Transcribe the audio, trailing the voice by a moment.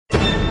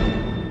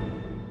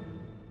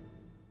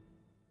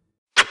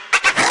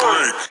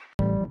We're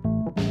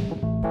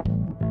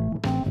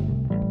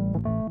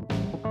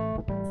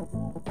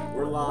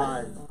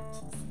live.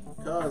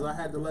 Cuz I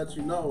had to let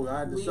you know. I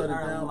had to shut it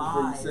down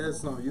before you said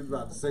something. You was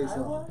about to say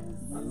something.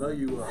 I know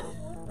you were. I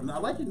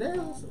like your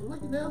nails. I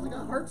like your nails. They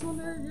got hearts on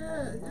there.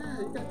 Yeah.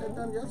 You got that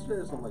done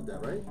yesterday or something like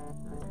that, right?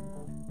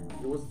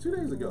 It was 2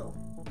 days ago.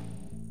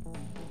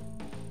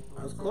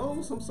 I was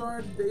close. I'm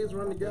sorry the days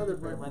run together,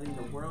 but letting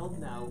the world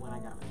know when I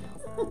got my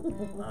nails done.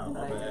 Oh,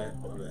 my bad.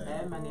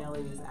 And my nail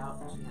lady's out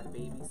because she had a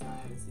baby, so I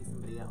had to see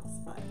somebody else.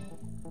 But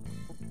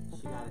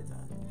she got it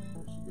done.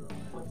 There she go.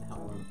 What the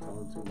hell? I'm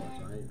telling too much.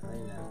 I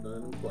ain't asked none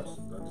of them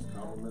questions. I just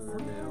complimented her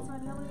nails. My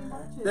nail lady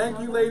watches. Thank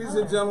you, ladies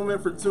and gentlemen,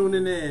 for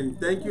tuning in.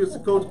 Thank you. It's the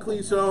Coach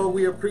Clee Show.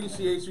 We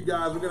appreciate you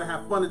guys. We're going to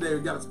have fun today.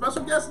 We got a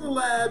special guest in the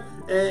lab,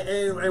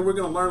 and we're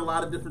going to learn a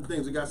lot of different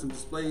things. We got some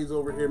displays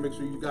over here. Make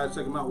sure you guys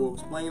check them out. We'll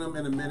explain them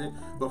in a minute.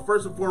 But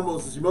first and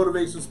foremost, it's your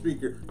motivational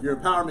speaker, your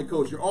empowerment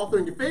coach, your author,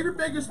 and your favorite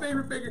baker's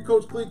favorite baker,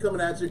 Coach Clee,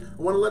 coming at you. I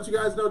want to let you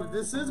guys know that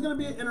this is going to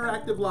be an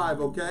interactive live,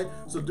 okay?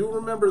 So do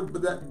remember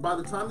that by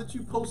the time that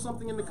you post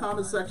something in the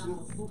comment section,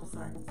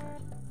 Sorry.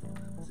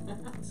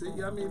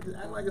 see, I mean,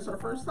 act like it's our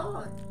first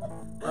time.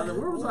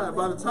 Where was I?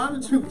 By the time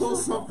that you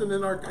post something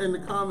in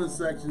the comment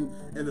section,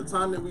 and the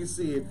time that we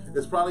see it,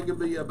 it's probably going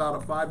to be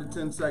about a 5 to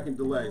 10 second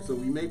delay. So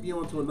we may be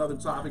on to another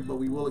topic, but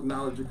we will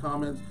acknowledge your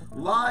comments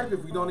live.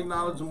 If we don't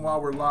acknowledge them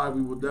while we're live,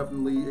 we will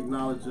definitely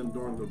acknowledge them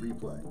during the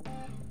replay.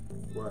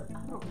 What? I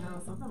don't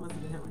know. Something must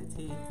have been in my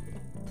teeth.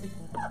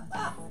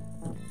 I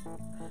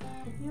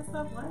can't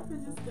stop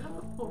laughing. Just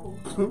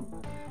go.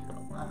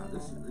 Wow,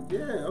 this is,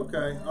 yeah,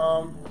 okay.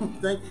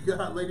 Thank you,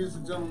 God, ladies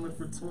and gentlemen,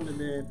 for tuning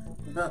in.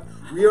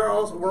 We're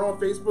on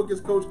Facebook as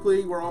Coach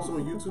Clee. We're also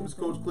on YouTube as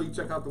Coach Clee.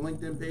 Check out the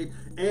LinkedIn page,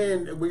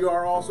 and we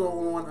are also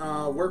on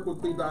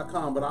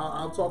workwithclee.com. But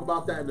I'll talk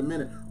about that in a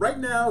minute. Right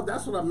now,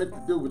 that's what I meant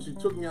to do, but you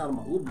took me out of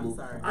my OODA loop.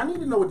 I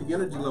need to know what the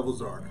energy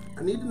levels are.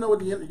 I need to know what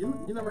the energy.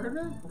 You never heard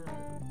that?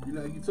 You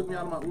know, you took me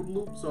out of my OODA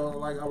loop, so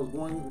like I was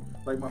going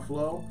like my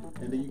flow,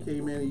 and then you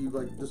came in and you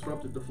like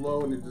disrupted the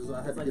flow, and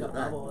I had to get it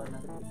back.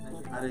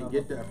 I didn't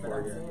get that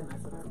far yet.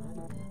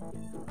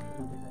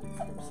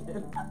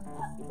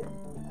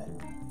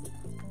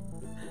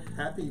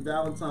 Happy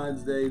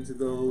Valentine's Day to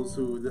those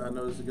who, I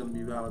know this is going to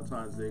be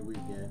Valentine's Day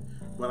weekend,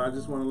 but I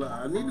just want to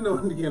I need to know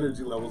what the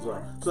energy levels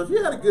are. So if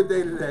you had a good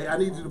day today, I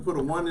need you to put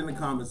a 1 in the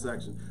comment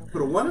section.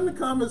 Put a 1 in the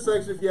comment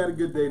section if you had a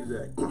good day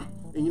today.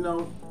 And you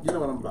know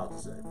what I'm about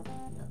to say.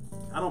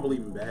 I don't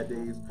believe in bad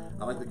days.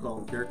 I like to call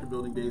them character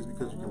building days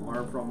because you can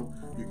learn from them,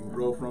 you can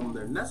grow from them.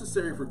 They're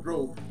necessary for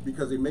growth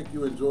because they make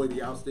you enjoy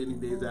the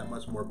outstanding days that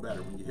much more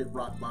better. When you hit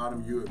rock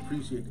bottom, you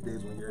appreciate the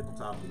days when you're at the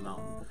top of the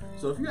mountain.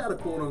 So if you had a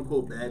quote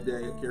unquote bad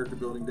day, a character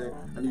building day,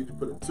 I need you to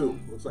put a 2.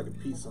 Looks like a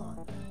peace sign.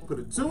 Put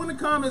a 2 in the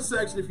comment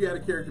section if you had a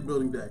character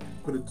building day.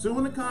 Put a 2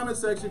 in the comment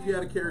section if you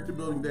had a character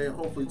building day, and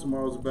hopefully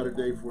tomorrow's a better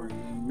day for you.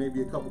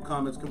 Maybe a couple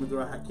comments coming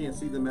through. I can't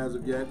see them as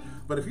of yet.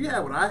 But if you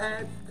had what I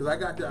had, because I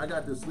got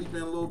to sleep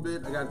in a little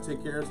bit, I got to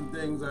take care of some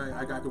things,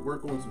 I got to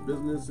work on some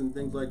business and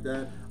things like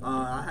that.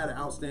 I had an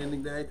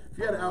outstanding day. If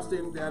you had an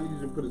outstanding day, I need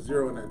you to put a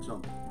 0 in that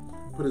chunk.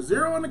 Put a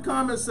 0 in the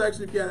comment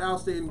section if you had an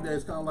outstanding day.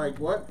 It's kind of like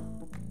what?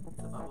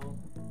 It's a bubble,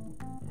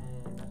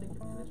 and nothing can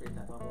penetrate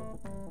that bubble.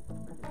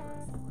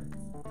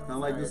 Kind of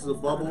like this is a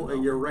bubble,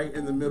 and you're right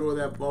in the middle of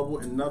that bubble,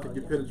 and nothing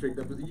can penetrate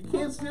that. You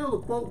can't steal the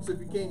quotes if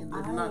you're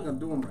not gonna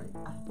do them right.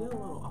 I feel a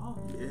little off.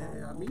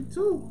 Yeah, me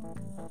too.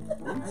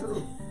 Me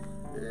too.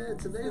 Yeah,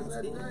 today's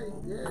that day.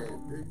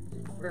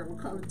 Yeah. What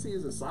kind of tea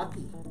is it?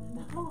 Sake?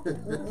 No.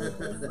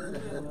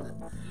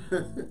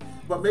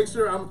 But make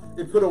sure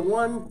put a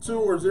 1, 2,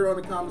 or 0 in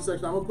the comment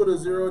section. I'm gonna put a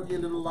 0 at the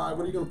end of the live.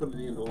 What are you gonna put at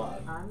the end of the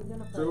live? I'm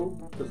gonna put 2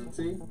 because of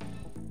tea.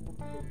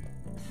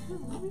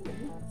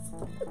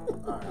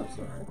 Alright, I'm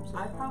sorry.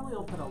 I probably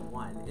will put a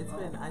 1.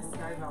 I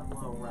started off a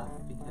little rough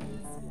because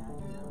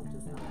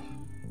just not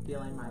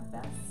feeling my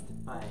best,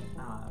 but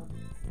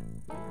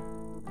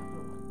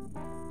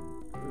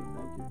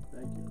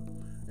Thank you.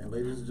 And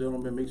ladies and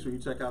gentlemen, make sure you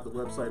check out the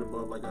website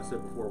above, like I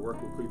said before,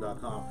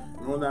 workwithclee.com.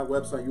 And on that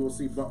website, you will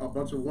see a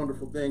bunch of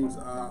wonderful things.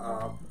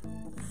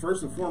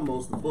 First and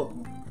foremost, the book,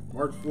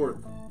 March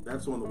 4th.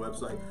 That's on the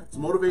website. It's a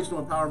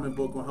motivational empowerment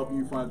book will help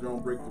you find your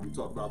own breakthrough. We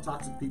talk about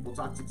toxic people,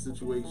 toxic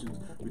situations.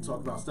 We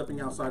talk about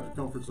stepping outside your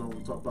comfort zone.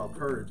 We talk about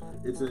courage.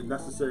 It's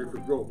necessary for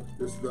growth.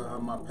 This is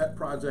my pet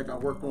project. I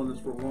worked on this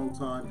for a long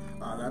time.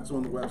 That's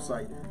on the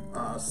website.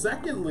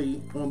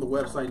 Secondly, on the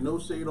website, No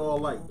Shade All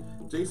Light.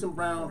 Jason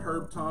Brown,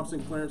 Herb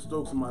Thompson, Clarence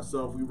Stokes, and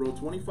myself, we wrote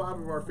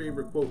 25 of our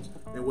favorite quotes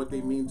and what they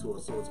mean to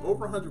us. So it's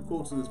over 100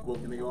 quotes in this book,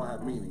 and they all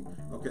have meaning.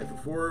 Okay, for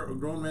 4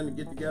 grown men to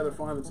get together,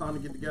 find the time to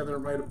get together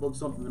and write a book,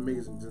 something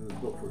amazing is in this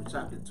book. For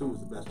chapter 2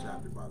 is the best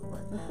chapter, by the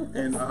way.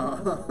 And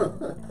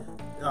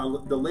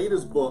the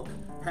latest book,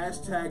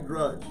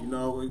 #grudge. You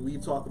know, we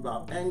talk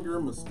about anger,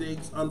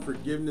 mistakes,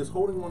 unforgiveness,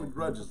 holding on to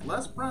grudges.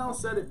 Les Brown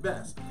said it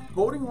best.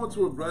 Holding on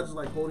to a grudge is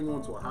like holding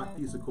on to a hot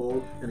piece of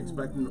coal and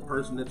expecting the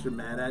person that you're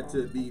mad at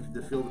to be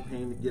to feel the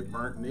pain, to get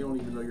burnt, and they don't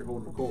even know you're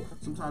holding a cold.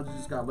 Sometimes you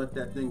just gotta let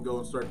that thing go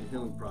and start the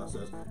healing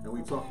process. And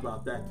we talk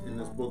about that in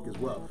this book as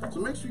well. So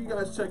make sure you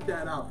guys check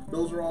that out.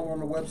 Those are all on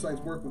the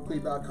websites,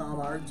 workwithclee.com.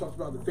 I already talked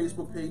about the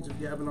Facebook page. If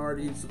you haven't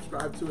already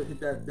subscribed to it, hit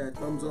that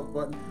thumbs up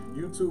button.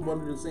 YouTube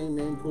under the same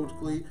name, Coach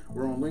Clee.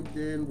 We're on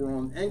LinkedIn. We're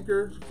on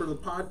Anchor for the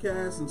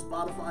podcast and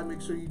Spotify.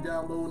 Make sure you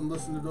download and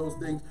listen to those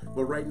things.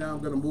 But right now, I'm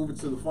going to move it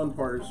to the fun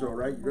part of the show,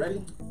 right? You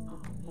ready? Oh,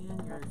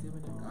 man, you're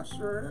zooming in. I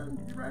sure am.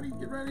 You ready?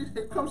 Get ready.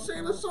 Here comes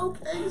Shayla's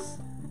showcase.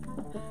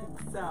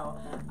 So,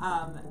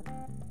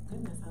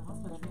 goodness, I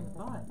lost my train of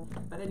thought.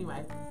 But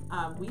anyway,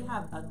 we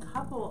have a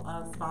couple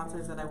of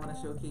sponsors that I want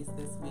to showcase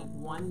this week.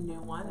 One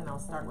new one, and I'll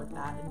start with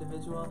that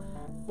individual.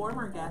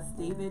 Former guest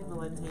David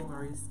Valente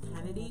Maurice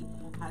Kennedy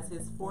has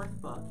his 4th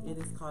book. It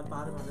is called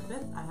Bottom of the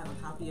Fifth. I have a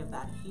copy of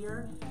that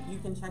here. You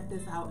can check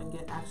this out and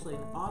get actually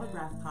an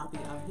autographed copy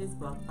of his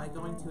book by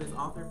going to his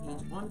author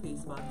page on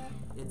Facebook.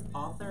 It's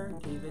author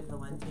David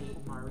Valente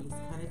Maurice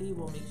Kennedy.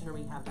 We'll make sure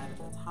we have that at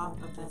the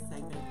top of this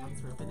segment once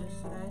we're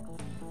finished today.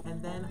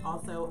 And then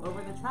also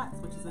Over the Tracks,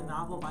 which is a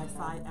novel by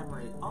Cy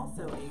Emery,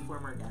 also a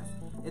former guest.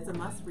 It's a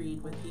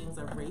must-read with themes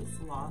of race,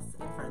 loss,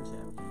 and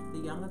friendship. The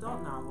young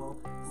adult novel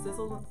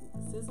sizzles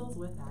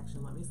with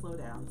action. Let me slow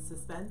down.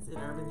 Suspense and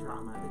urban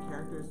drama. The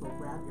characters will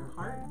grab your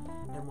heart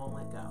and won't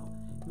let go.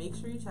 Make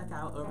sure you check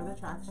out Over the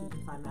Tracks. You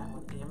can find that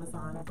on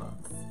Amazon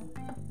Books.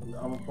 I'm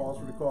going to pause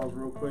for the calls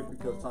real quick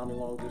because Tommy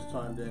Long just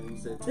chimed in and he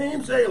said,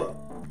 Team Shayla!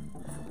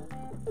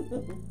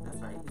 That's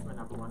right. He's my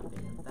number 1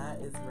 fan. That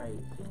is right.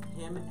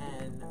 Him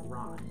and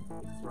Ron.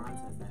 Ron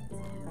says that.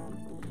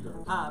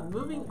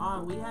 Moving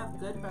on, we have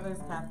Good Brothers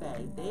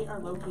Cafe. They are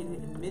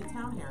located in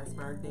Midtown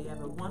Harrisburg. They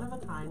have a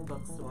one-of-a-kind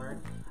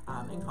bookstore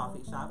and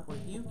coffee shop where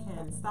you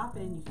can stop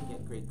in, you can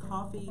get great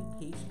coffee,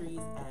 pastries,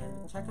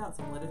 and check out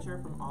some literature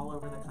from all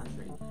over the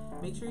country.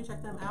 Make sure you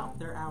check them out.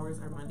 Their hours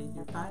are Monday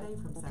through Friday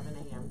from 7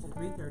 a.m. to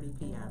 3:30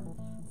 p.m.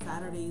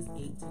 Saturdays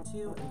 8 to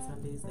 2, and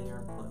Sundays they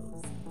are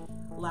closed.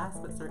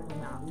 Last but certainly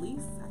not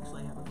least,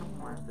 actually I have a couple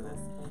more after this,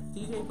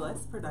 DJ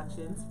Bliss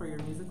Productions for your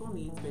musical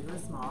needs, big or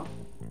small.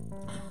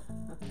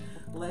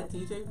 Let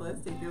DJ Bliss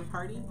take your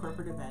party,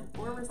 corporate event,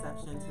 or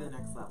reception to the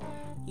next level.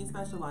 He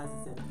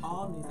specializes in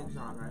all music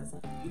genres.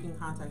 You can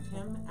contact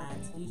him at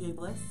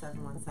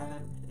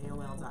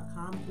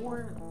djbliss717@aol.com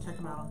or check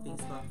him out on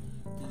Facebook,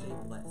 DJ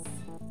Bliss.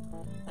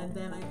 And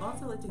then I'd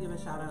also like to give a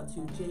shout out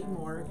to Jay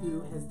Moore,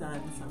 who has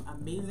done some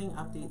amazing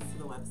updates to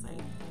the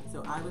website.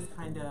 So I was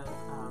kind of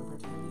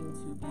pretending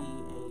to be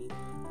a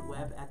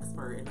web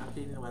expert in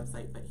updating the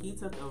website, but he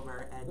took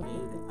over and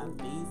made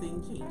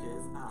amazing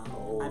changes.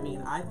 I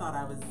mean, I thought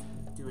I was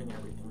doing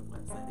everything with the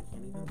website, I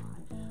can't even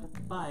lie.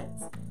 But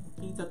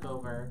he took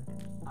over.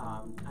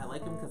 I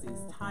like him because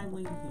he's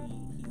timely,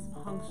 he's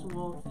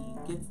punctual, he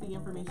gets the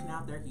information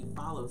out there, he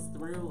follows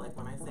through. Like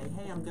when I say,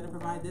 hey, I'm going to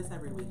provide this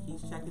every week,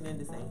 he's checking in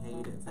to say, hey,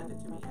 you didn't send it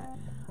to me yet.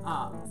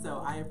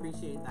 So I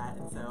appreciate that.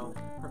 And so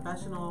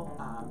professional,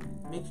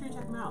 make sure you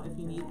check him out if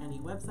you need any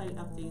website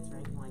updates or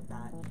anything like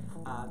that.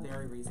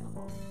 Very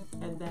reasonable.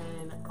 And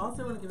then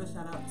also want to give a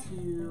shout out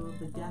to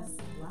the guest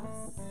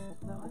last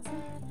week?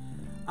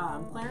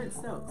 Clarence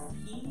Stokes.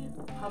 He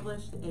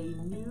published a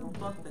new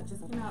book that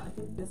just came out, I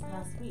think, this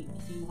past week.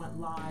 He went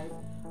live,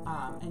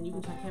 and you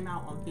can check him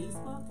out on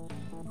Facebook.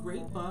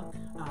 Great book.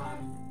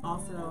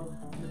 Also,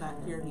 in the back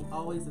here, he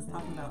always is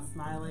talking about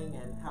smiling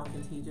and how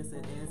contagious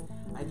it is.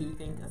 I do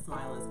think a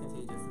smile is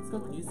contagious, and so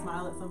when you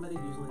smile at somebody,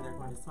 usually they're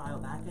going to smile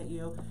back at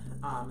you.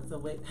 So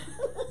wait,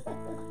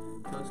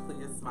 Coach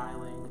Clee is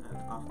smiling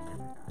off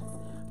camera, guys.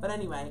 But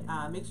anyway,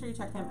 make sure you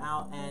check him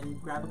out and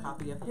grab a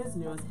copy of his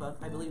newest book.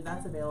 I believe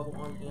that's available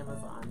on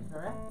Amazon,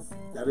 correct?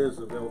 That is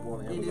available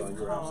on Amazon. It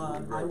is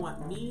called I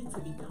Want Me to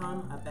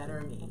Become a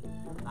Better Me.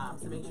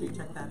 So make sure you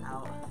check that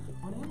out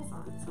on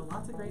Amazon. So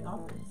lots of great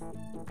authors.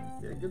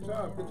 Yeah, good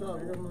job, good job.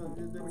 There we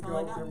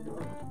go.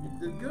 You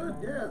did good,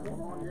 yeah.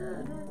 Hold on,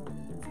 yeah.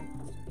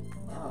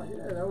 Wow,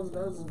 yeah, that was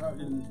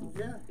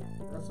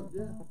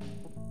yeah.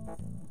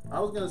 I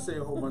was gonna say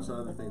a whole bunch of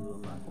other things, but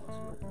I'm not going to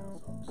right now.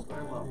 So I'm just We're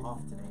a little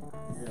off today.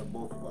 Yeah,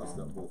 both of us,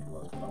 but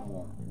I'm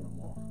on.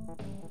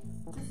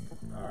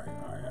 All right.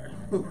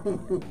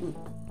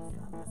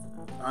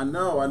 I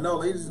know.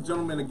 Ladies and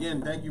gentlemen,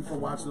 again, thank you for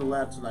watching the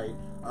lab tonight.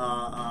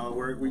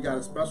 We got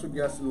a special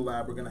guest in the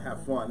lab. We're going to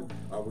have fun.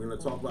 We're going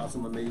to talk about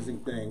some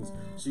amazing things.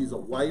 She's a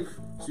wife.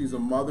 She's a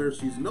mother.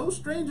 She's no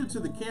stranger to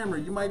the camera.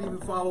 You might even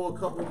follow a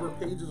couple of her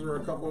pages or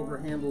a couple of her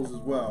handles as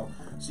well.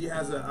 She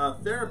has a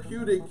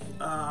therapeutic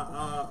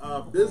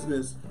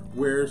business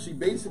where she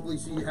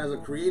has a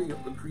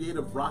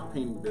creative rock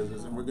painting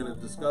business, and we're going to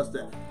discuss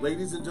that.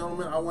 Ladies and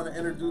gentlemen, I want to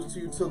introduce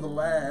you to the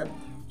lab,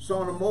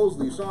 Shauna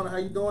Mosley. Shauna, how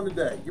you doing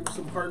today? Give her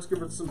some hearts, give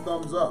her some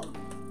thumbs up.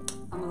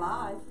 I'm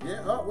alive.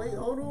 Yeah. Oh, wait,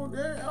 hold on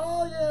there.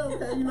 Oh, yeah.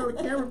 Okay. You know,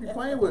 the camera be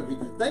playing with me.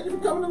 Thank you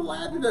for coming to the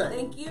lab today.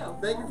 Thank you.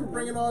 Thank you for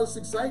bringing all this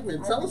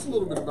excitement. Tell us a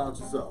little bit about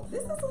yourself.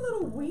 This is a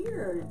little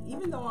weird,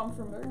 even though I'm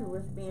familiar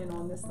with being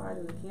on this side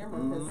of the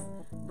camera, because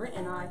Brent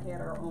and I had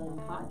our own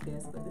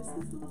podcast, but this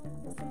is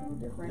a little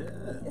different.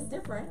 Yeah. It's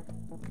different,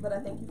 but I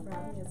thank you for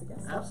having me as a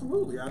guest.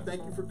 Absolutely. I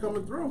thank you for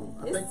coming through.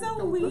 It's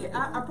so weird.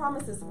 I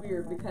promise it's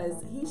weird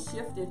because he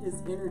shifted his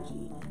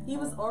energy. He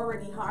was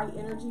already high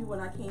energy when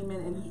I came in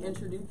and he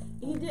introduced.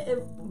 He did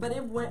it, but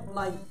it went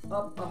like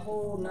up a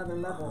whole nother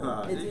level.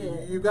 It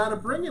did. You got to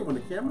bring it when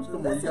the cameras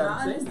come on. You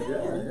got I to change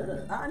understand.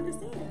 it. Yeah. I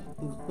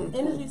understand.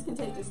 Energy's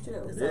contagious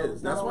too. It so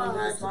is. That's why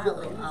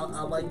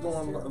I like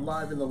going too.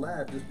 live in the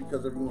lab, just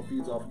because everyone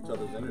feeds off each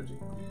other's energy.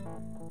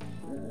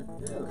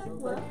 Yeah. Okay, So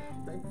well,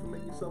 thank you for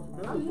making yourself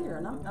available. I'm here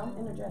and I'm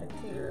energetic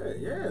too.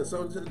 Yeah.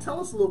 So tell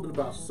us a little bit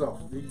about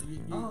yourself.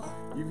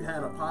 You've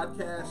had a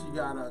podcast. You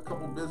got a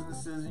couple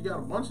businesses. You got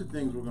a bunch of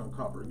things we're going to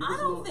cover. Give us I a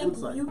don't little think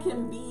insight. you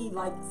can be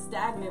like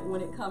stagnant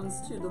when it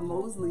comes to the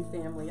Mosley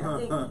family. I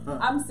think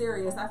I'm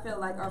serious. I feel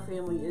like our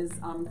family is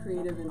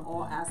creative in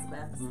all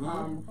aspects.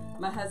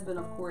 My husband,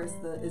 of course,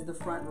 is the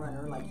front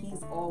runner. Like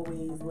he's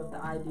always with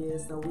the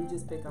ideas, so we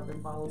just pick up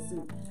and follow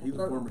suit. He's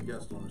a former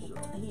guest on the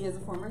show. He is a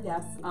former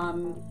guest,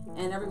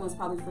 and everyone's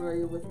probably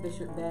familiar with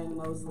Bishop Bang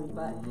Mosley.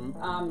 But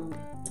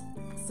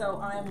so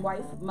I am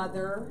wife,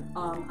 mother.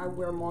 I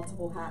wear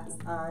multiple hats.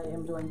 I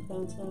am doing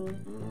painting.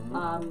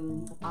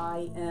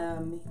 I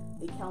am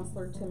a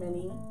counselor to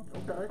many.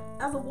 Okay.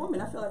 As a woman,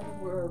 I feel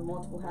like we wear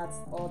multiple hats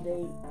all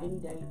day, any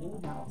day,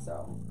 anyhow.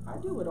 So I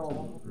do it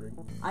all.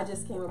 I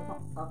just came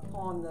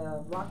upon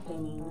the rock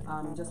painting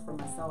just for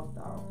myself,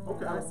 though.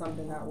 Okay. That was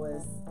something that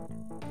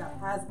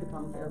has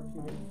become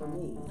therapeutic for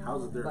me.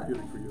 How's it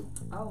therapeutic for you?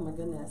 Oh my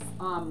goodness.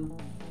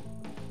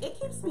 It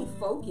keeps me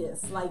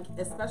focused, like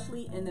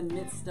especially in the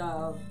midst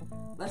of,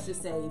 let's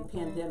just say,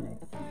 pandemic.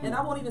 And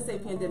I won't even say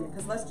pandemic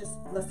because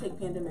let's take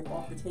pandemic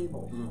off the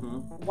table.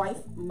 Wife,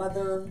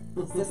 mother,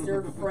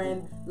 sister,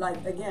 friend.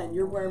 Like again,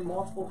 you're wearing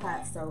multiple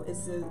hats, so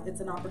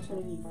it's an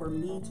opportunity for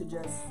me to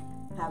just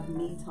have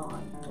me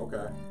time.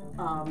 Okay.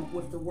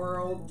 With the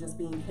world just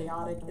being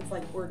chaotic, it's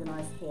like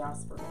organized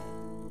chaos for me.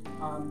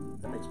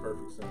 That makes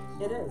perfect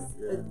sense. It is.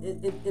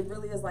 Yeah. It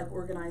really is like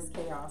organized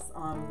chaos.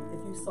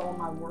 If you saw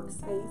my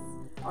workspace,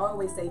 I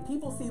always say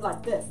people see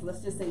like this.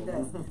 Let's just say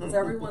this. So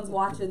everyone's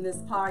watching this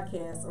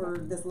podcast or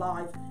this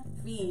live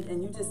feed,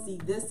 and you just see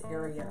this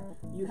area.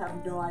 You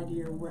have no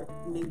idea what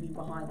may be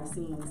behind the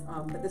scenes.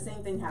 But the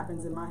same thing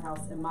happens in my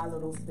house, in my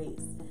little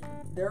space.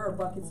 There are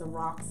buckets of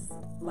rocks,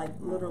 like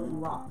literally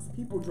rocks.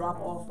 People drop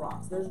off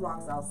rocks. There's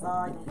rocks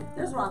outside.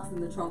 There's rocks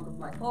in the trunk of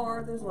my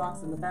car. There's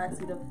rocks in the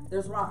backseat of.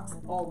 There's rocks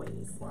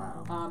always.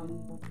 Wow.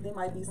 There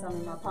might be some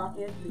in my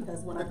pocket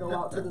because when I go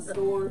out to the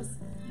stores,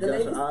 you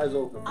got your eyes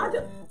open.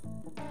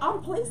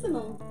 I'm placing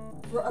them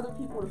for other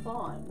people to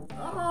find.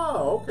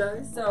 Oh,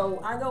 okay.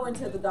 So I go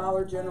into the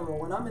Dollar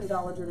General, and I'm in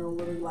Dollar General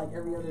literally like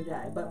every other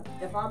day. But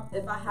if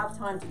I have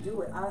time to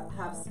do it, I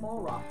have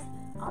small rocks.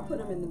 I put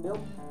them in the milk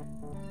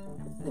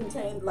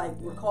contained, like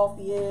where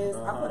coffee is.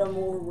 I put them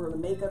over where the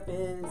makeup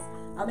is.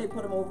 I may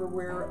put them over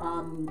where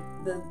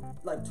the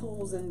like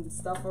tools and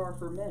stuff are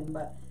for men,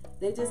 but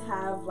they just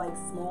have like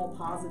small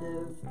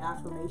positive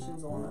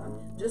affirmations on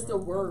them. Just a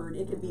word.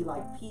 It could be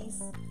like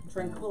peace,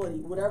 tranquility,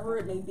 whatever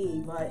it may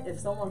be. But if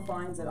someone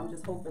finds it, I'm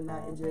just hoping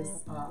that it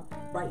just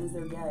brightens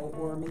their day,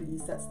 or maybe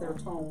sets their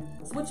tone,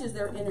 switches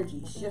their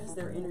energy, shifts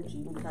their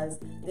energy, because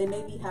they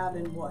may be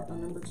having a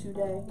number 2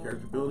 day?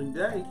 Character building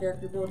day.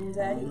 Character building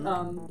day.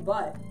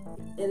 But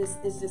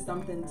it's just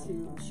something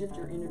to shift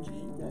your energy.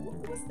 You're like,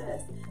 what is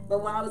this?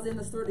 But when I was in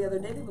the store the other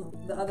day,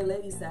 the other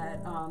lady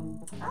said, I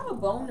have a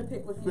bone to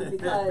pick with you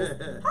because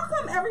how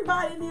come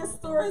everybody in this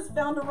store has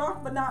found a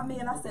rock but not me?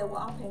 And I said, well,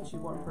 I'll paint you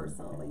one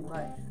personally.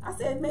 But I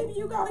said, maybe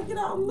you got to get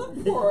out and look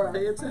for her.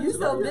 Pay attention. You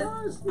so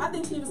busy. I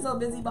think she was so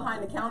busy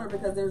behind the counter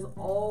because there's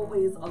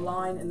always a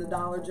line in the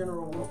Dollar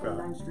General on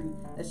 29th Street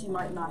that she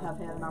might not have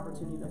had an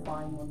opportunity to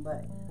find one.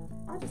 But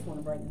I just want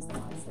to brighten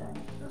somebody's day.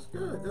 That's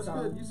good. That's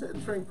good. You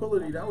said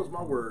tranquility. That was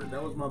my word.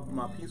 That was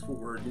my peaceful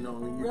word. You know,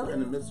 when you're in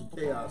the midst of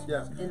chaos.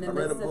 Yes. I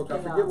read a book. I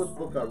forget what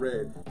book I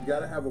read. You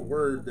got to have a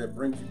word that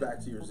brings you back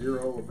to your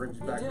zero or brings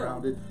you back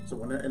grounded. So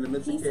when they're in the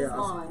midst of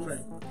chaos,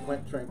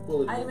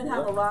 tranquility. I even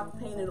have a rock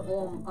painted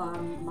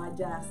on my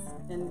desk,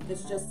 and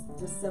it's just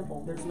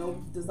simple. There's no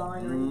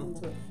design or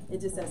anything to it.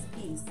 It just says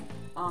peace.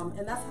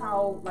 And that's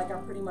how, like, I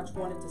pretty much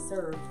wanted to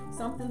serve.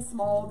 Something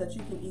small that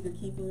you can either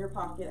keep in your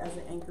pocket as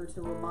an anchor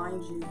to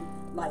remind you,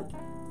 like,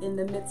 in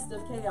the midst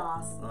of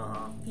chaos,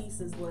 peace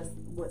is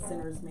what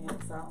centers me.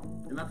 So.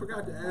 And I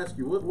forgot to ask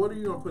you, what are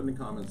you going to put in the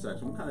comment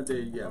section? What kind of day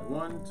you got?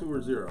 1, 2,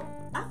 or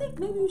 0? I think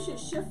maybe you should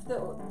shift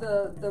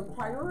the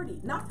priority.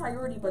 Not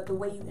priority, but the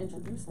way you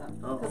introduce them.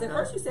 Because at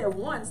first you said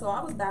 1, so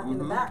I was back in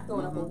the back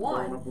throwing up a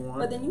 1.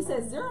 But then you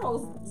said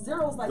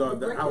zero's like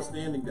the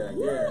outstanding day.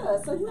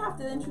 Yeah, so you have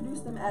to introduce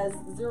them as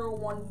 0,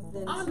 1,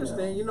 then 2. I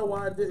understand. You know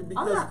why I did?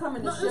 Because I'm not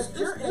coming to shift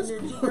your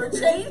energy or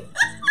change.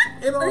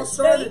 It all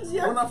started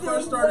when I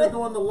first started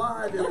doing the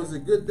live. It was a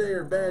good day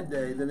or bad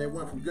day. Then it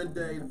went from good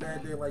day to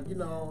bad day. Like,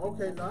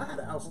 okay, no, I had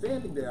an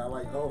outstanding day. I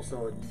like,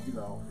 so.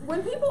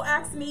 When people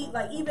ask me,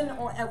 like even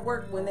at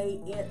work, when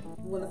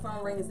the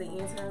phone rings, they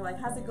answer like,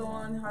 "How's it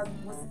going?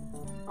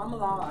 I'm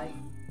alive."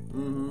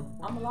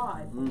 Mm-hmm. I'm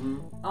alive.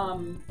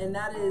 Mm-hmm. And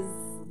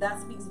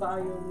that speaks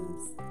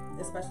volumes,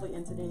 especially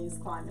in today's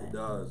climate. It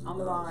does. I'm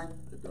alive.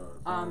 It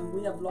does.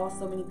 We have lost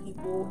so many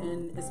people,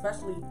 and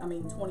especially,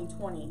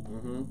 2020.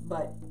 Mm-hmm.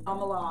 But I'm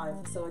alive.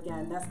 So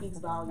again, that speaks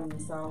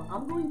volumes. So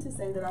I'm going to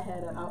say that I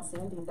had an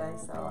outstanding day.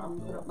 So I'm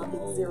gonna put up my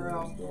big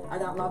zero. I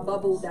got my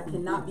bubble that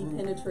cannot be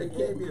penetrated.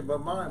 It can't be,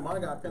 but mine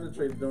got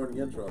penetrated during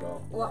the intro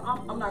though. Well,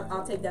 I'm not.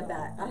 I'll take that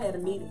back. I had a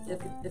meeting.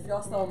 If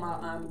y'all saw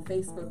my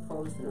Facebook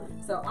post,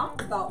 so I'm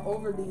about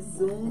over these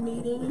Zoom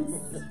meetings,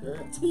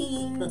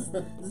 Teams,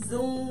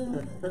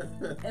 Zoom,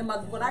 and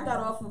when I got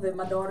off of it,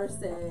 my daughter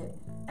said,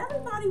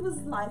 everybody was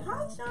like,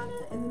 "Hi,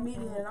 Shauna," in the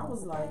meeting, and I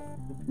was like,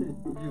 "You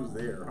was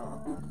there, huh?"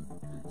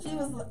 She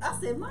was. I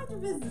said, "Mind your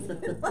business."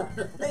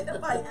 Ain't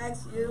nobody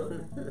asked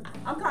you.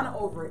 I'm kind of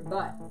over it,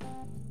 but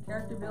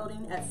character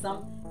building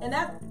and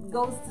that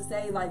goes to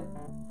say, like,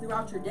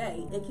 throughout your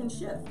day, it can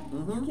shift.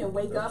 Mm-hmm. You can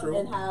wake up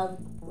and have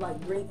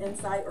like great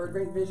insight or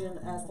great vision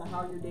as to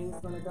how your day is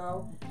going to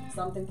go.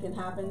 Something can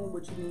happen,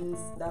 which means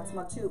that's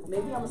my two.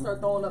 Maybe I'm going to start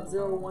throwing up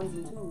 0, 1s,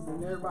 and 2s,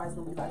 and everybody's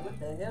going to be like, what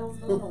the hell's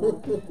going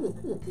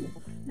on?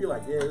 You're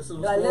like, yeah, this is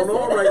what's going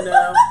on right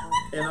now,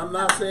 and I'm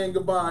not saying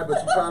goodbye,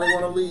 but you probably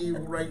want to leave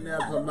right now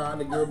because I'm not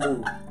in a good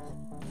mood.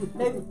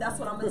 Maybe that's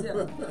what I'm going to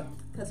do.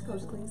 Because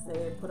Coach Clee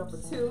said, put up a 2.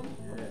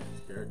 Yeah,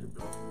 it's character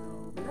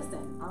building.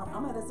 Listen,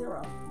 I'm at a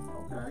 0.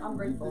 Okay. I'm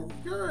grateful.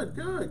 Good.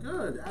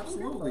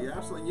 Absolutely.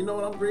 You know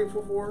what I'm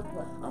grateful for?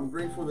 What? I'm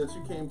grateful that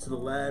you came to the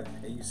lab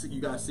and you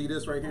guys see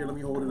this right here. Let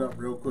me hold it up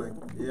real quick.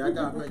 Yeah, I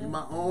got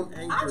my own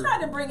anchor. I tried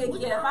to bring a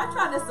gift. I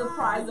tried to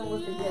surprise them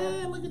with a gift.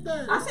 Yeah, look at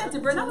that. I said to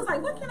Brent, I was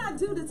like, what can I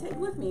do to take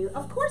with me?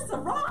 Of course, a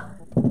rock.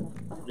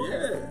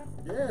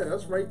 Yeah,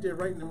 that's right there,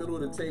 right in the middle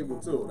of the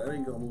table too. That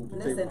ain't gonna move the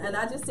table. Listen, and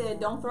I just said,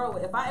 don't throw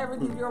it. If I ever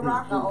give you a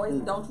rock, I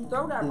always don't you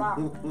throw that rock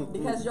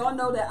because y'all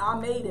know that I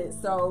made it.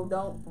 So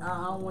I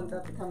don't want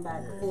that to come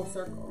back full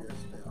circle. Yes,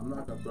 I'm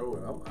not gonna throw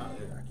it. I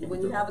can't.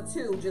 When you have a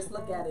 2, just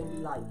look at it and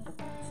be like,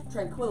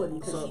 tranquility,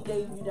 because she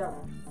gave you that.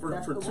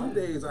 For 2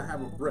 days, I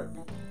have a brick,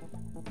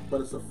 but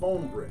it's a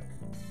foam brick.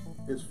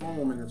 It's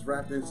foam and it's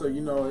wrapped in, so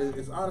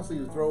it's honestly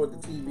to throw at the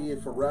TV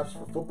and for refs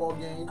for football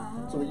games.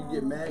 Oh. So when you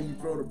get mad, you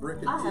throw the brick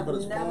at the TV, but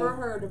it's foam. I have never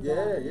heard of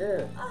that.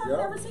 Yeah. I've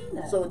never seen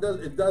that. So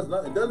it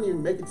doesn't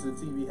even make it to the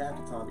TV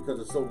half the time because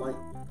it's so light.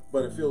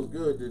 But it feels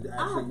good to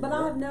actually. But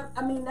I have never.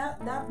 I mean,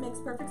 that makes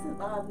perfect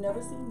sense. I've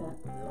never seen that.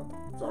 Yeah.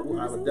 So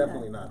I would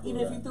definitely not.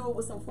 Even if you threw it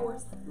with some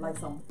force, like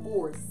some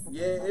force.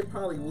 Yeah, it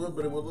probably would,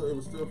 but it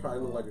would still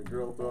probably look like a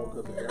girl throw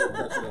because the air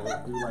pressure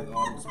would do like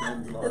all the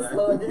spins and all that.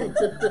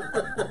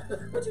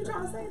 What you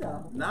trying to say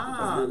though?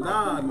 Nah.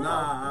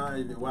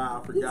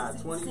 I forgot.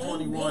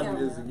 2021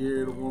 is the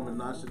year of the woman.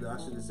 I should have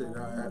said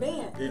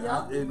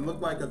that. It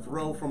looked like a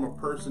throw from a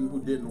person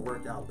who didn't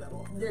work out that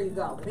often. There you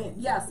go.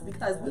 Yes,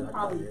 because we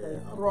probably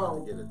could throw.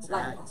 Get attacked.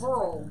 Like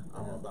hurl.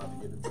 I'm about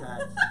to get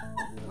attacked.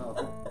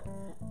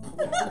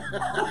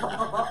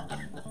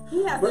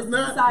 He has this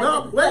inside.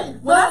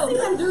 When I see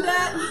him do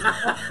that,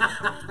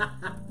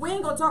 we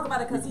ain't gonna talk about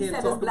it because he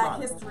said it's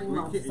Black History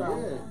Month. So. I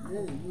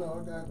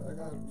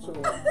got show.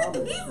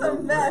 He's a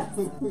mess.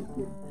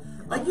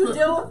 Like you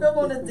deal with him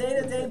on a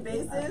day-to-day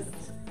basis.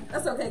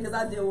 That's okay because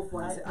I deal with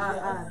one. I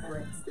have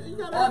breaks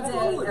all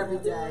day, every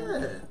day.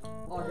 Yeah.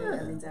 All day,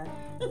 every day.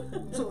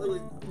 So,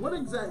 what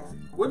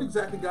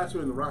exactly got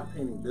you in the rock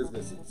painting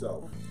business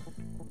itself?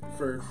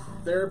 For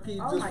therapy,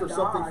 just for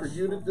something for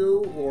you to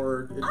do,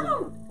 or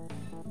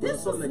this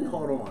was something that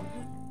caught on?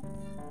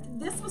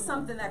 This was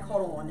something that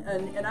caught on,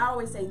 and I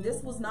always say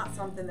this was not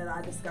something that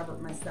I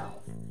discovered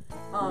myself.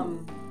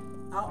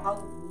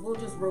 We'll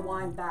just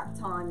rewind back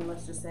time and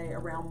let's just say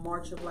around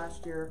March of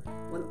last year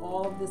when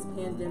all of this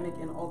pandemic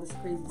and all this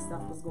crazy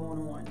stuff was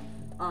going on.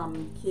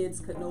 Kids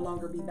could no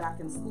longer be back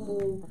in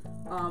school.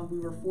 We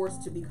were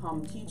forced to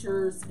become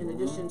teachers in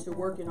addition to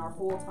working our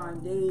full-time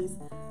days.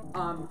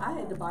 I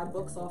had to buy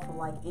books off of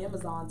like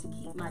Amazon to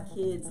keep my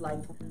kids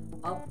like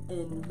up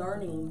and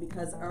learning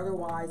because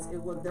otherwise there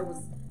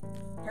was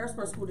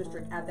Harrisburg School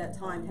District at that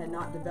time had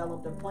not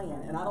developed a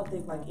plan, and I don't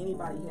think like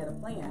anybody had a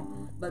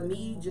plan, but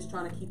me just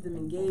trying to keep them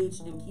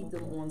engaged and keep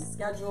them on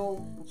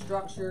schedule,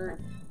 structured,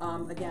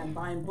 again,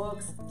 buying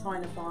books,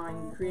 trying to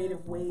find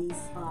creative ways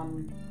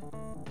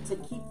to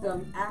keep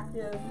them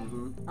active.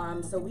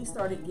 So we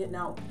started getting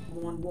out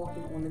on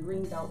walking on the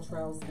Greenbelt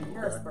trails in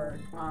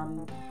Harrisburg.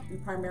 We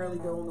primarily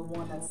go on the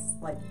one that's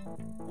like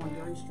on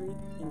Derry Street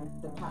in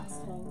the Potts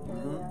Tank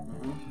area,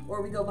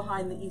 or we go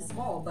behind the East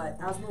Mall. But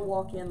as we're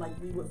walking, like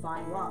we would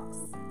find rocks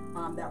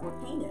that were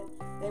painted.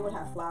 They would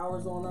have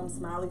flowers on them,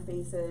 smiley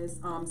faces.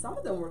 Some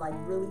of them were like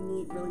really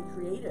neat, really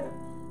creative,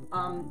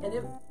 and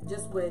it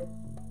just would.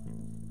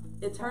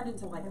 It turned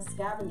into like a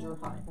scavenger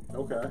hunt.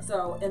 Okay.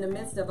 So in the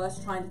midst of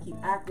us trying to keep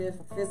active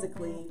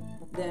physically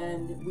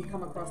then we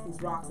come across these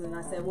rocks, and then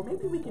I said, well,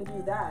 maybe we can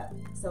do that.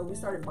 So we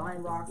started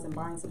buying rocks and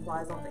buying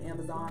supplies off of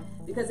Amazon,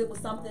 because it was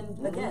something,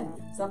 again,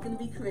 something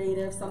to be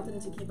creative, something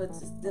to keep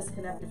us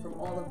disconnected from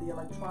all of the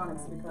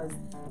electronics, because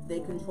they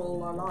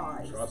control our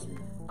lives. Trust me.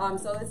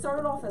 So it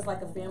started off as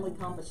like a family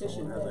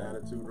competition. Has an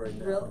attitude right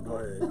now. Really? Go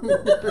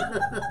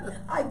ahead.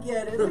 I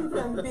get it. Leave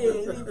them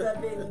be. Leave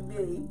that baby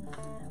be.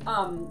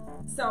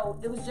 So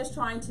it was just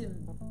trying to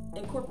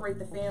incorporate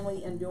the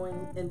family and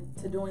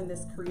doing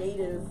this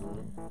creative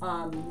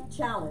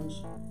challenge.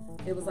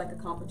 It was like a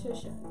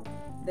competition.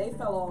 They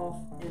fell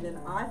off, and then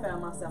I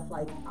found myself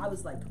I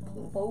was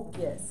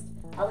focused.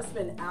 I would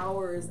spend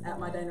hours at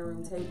my dining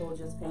room table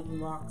just painting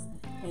rocks,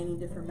 painting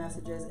different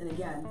messages, and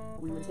again,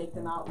 we would take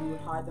them out, we would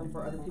hide them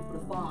for other people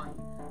to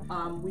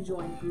find. We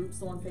joined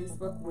groups on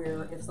Facebook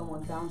where if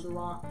someone found your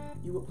rock,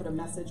 you would put a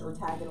message or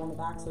tag it on the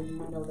back so you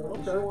would know that it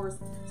was yours.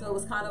 So it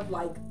was kind of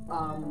like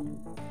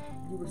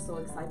you were so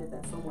excited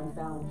that someone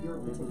found your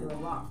particular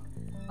rock.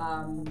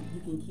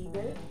 You can keep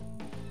it,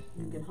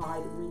 you can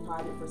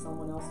re-hide it for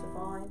someone else to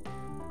find.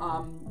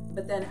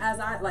 But then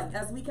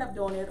as we kept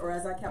doing it, or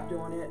as I kept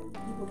doing it,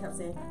 people kept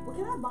saying, well,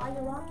 can I buy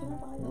your rock? Can I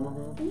buy your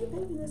rock? Can you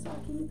pay me this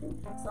rock? Can you pay me?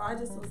 So I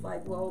just was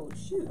like, well,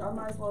 shoot, I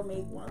might as well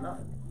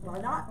why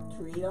not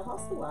create a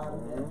hustle out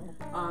of it?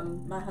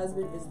 My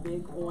husband is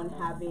big on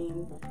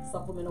having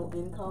supplemental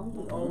income.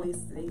 He always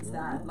states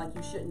that,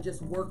 you shouldn't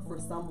just work for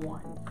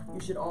someone. You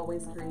should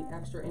always create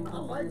extra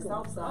income for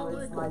yourself. So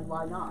it's like,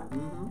 why not?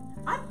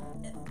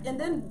 And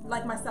then,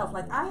 myself,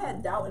 I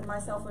had doubt in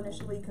myself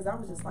initially, because I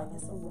was just like,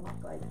 it's a rock.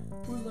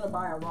 Who's going to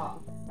buy a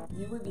rock?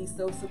 You would be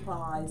so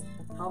surprised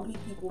how many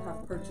people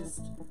have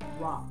purchased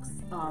rocks.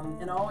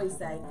 And I always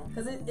say,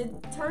 because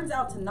it turns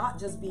out to not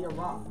just be a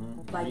rock.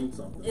 It means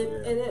something.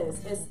 It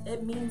is.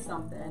 It means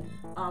something.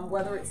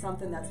 Whether it's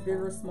something that's big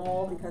or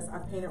small, because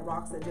I've painted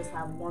rocks that just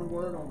have one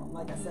word on them.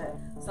 Like I said,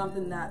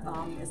 something that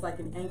is like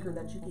an anchor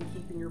that you can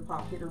keep in your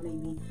pocket, or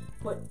maybe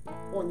put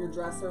on your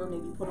dresser,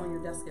 maybe put on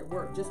your desk at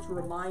work, just to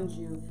remind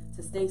you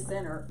to stay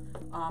centered.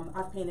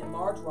 I've painted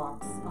large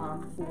rocks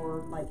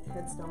for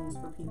headstones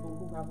for people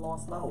who have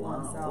lost loved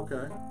ones. So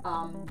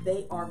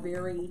they are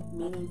very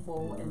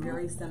meaningful and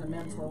very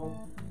sentimental.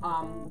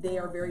 They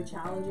are very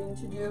challenging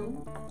to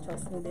do.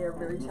 Trust me, they are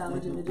very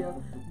challenging to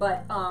do.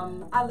 But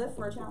I live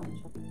for a challenge.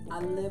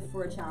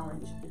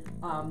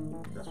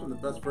 That's when the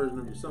best version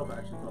of yourself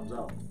actually comes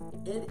out.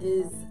 It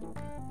is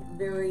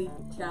very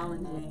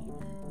challenging.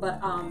 But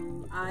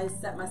I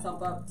set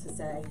myself up to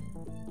say,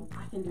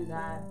 I can do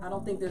that. I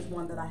don't think there's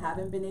one that I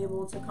haven't been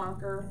able to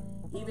conquer.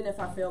 Even if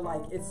I feel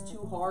like it's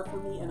too hard for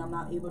me and I'm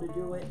not able to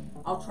do it,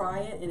 I'll try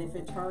it. And if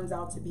it turns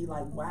out to be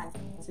whack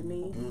to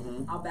me,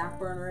 I'll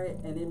backburner it,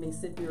 and it may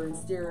sit there and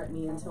stare at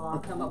me until I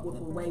come up with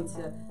a way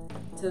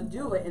to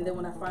do it. And then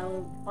when I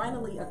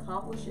finally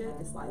accomplish it,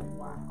 it's like,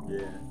 wow.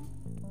 Yeah.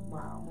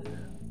 Wow. Yeah.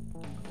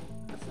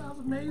 That sounds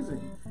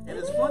amazing. And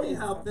it's funny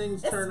how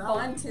things turn out.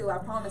 It's fun too. I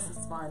promise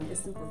it's fun.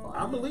 It's super fun.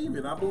 I believe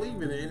it.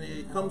 And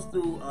it comes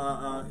through.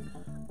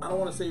 I don't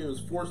want to say it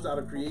was forced out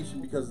of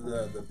creation because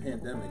of the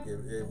pandemic.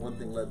 One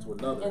thing led to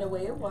another. In a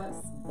way, it was.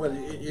 But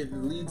it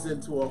leads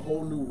into a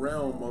whole new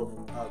realm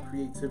of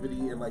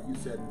creativity and, like you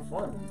said, and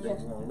fun and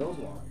things along those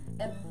lines.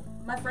 And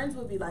my friends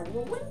would be like,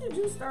 "Well, when did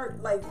you start?"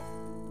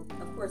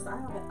 Of course, I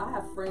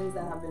have friends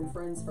that have been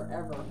friends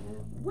forever.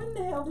 When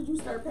the hell did you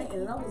start painting?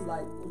 And I was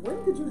like,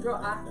 when did you draw?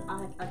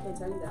 I can't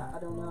tell you that. I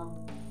don't know.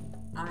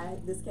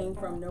 This came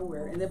from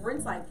nowhere. And then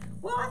Brent's like,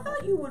 well, I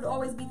thought you would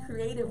always be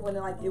creative when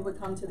it would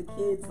come to the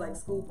kids,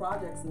 school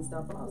projects and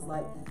stuff. And I was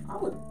like, I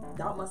would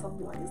doubt myself and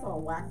be like, it's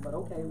all whack, but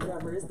okay,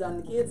 whatever, it's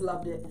done. The kids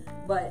loved it.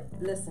 But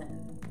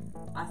listen,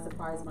 I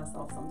surprise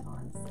myself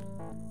sometimes.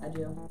 I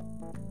do.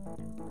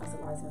 I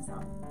surprise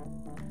myself.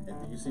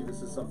 And do you see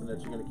this as something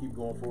that you're going to keep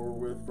going forward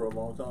with for a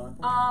long time?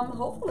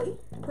 Hopefully,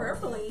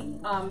 prayerfully,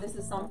 this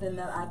is something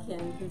that I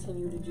can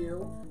continue to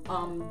do.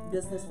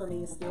 Business for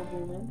me is still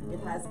booming. It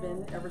has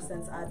been ever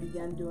since I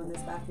began doing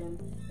this back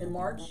in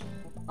March.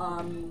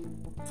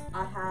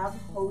 I have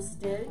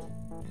hosted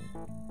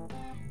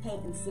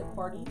paint and sip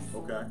parties.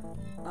 Okay.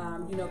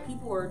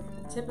 People are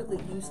typically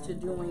used to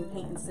doing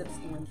paint and sips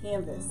on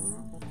canvas,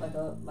 like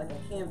a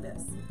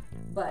canvas.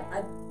 But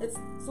it's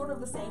sort of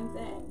the same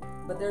thing,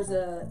 but there's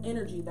a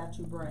energy that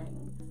you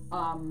bring.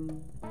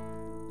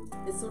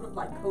 It's sort of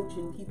like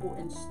coaching people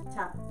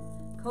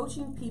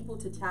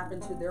to tap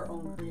into their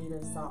own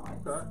creative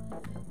side. Okay.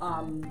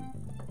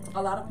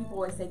 A lot of people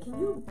always say, can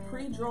you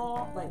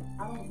pre-draw?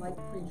 I don't like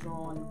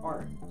pre-drawn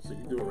art. So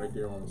you do it right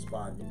there on the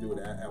spot. You do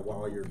it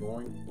while you're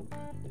going?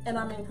 And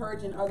I'm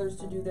encouraging others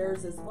to do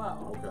theirs as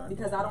well. Okay.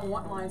 Because I don't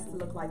want mine to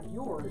look like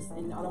yours,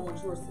 and I don't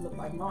want yours to look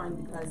like mine,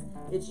 because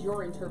it's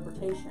your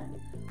interpretation.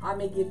 I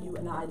may give you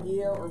an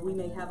idea, or we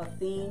may have a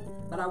theme,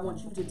 but I want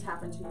you to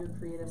tap into your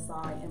creative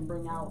side and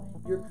bring out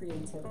your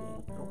creativity.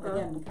 Okay.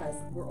 Again, because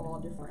we're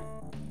all different.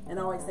 And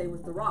I always say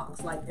with the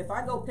rocks, if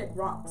I go pick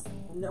rocks,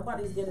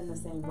 nobody's getting the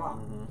same rock.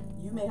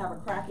 You may have a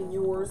crack in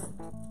yours.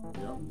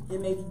 Yep.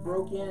 It may be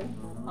broken.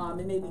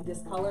 It may be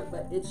discolored,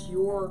 but it's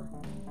your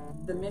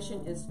the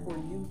mission is for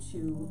you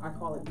to, I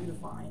call it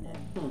beautifying it.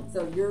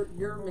 So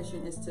your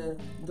mission is to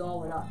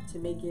doll it up, to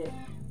make it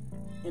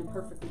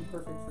imperfectly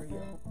perfect for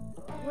you.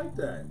 I like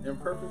that.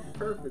 Imperfectly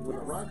perfect. When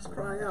the rocks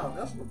cry out.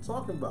 That's what I'm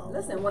talking about.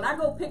 Listen, when I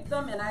go pick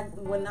them, and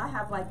when I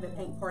have like the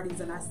paint parties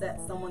and I set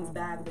someone's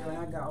bag there and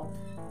I go,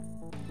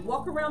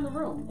 walk around the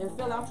room and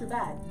fill out your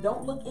bag.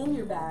 Don't look in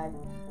your bag,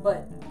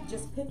 but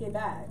just pick a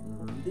bag.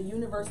 The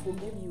universe will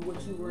give you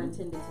what you were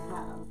intended to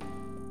have.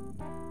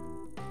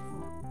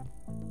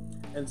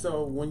 And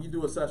so when you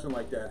do a session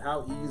like that,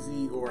 how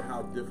easy or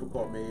how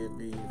difficult may it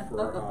be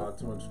for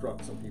to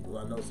instruct some people?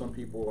 I know some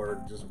people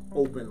are just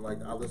open,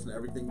 like I listen to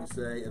everything you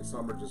say, and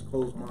some are just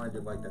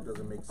closed-minded, like that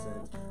doesn't make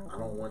sense. I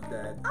don't want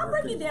that. I'll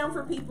break it down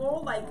for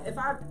people. Like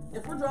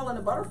if we're drawing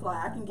a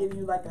butterfly, I can give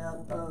you like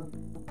a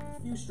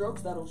few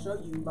strokes that'll show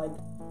you like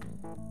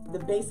the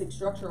basic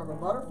structure of a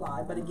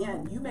butterfly. But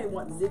again, you may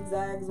want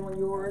zigzags on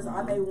yours.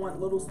 I may want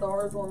little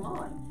stars on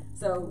mine.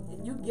 So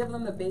you give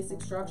them the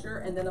basic structure,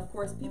 and then of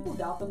course people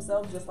doubt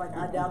themselves just like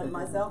I doubted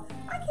myself.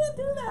 I can't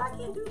do that. I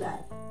can't do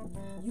that.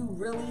 You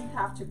really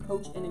have to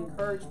coach and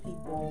encourage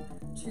people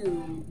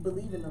to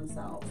believe in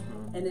themselves.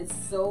 And it's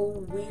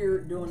so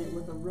weird doing it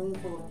with a room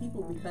full of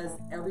people because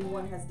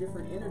everyone has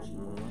different energy.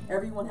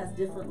 Everyone has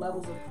different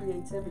levels of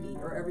creativity,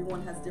 or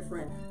everyone has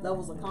different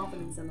levels of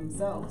confidence in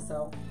themselves.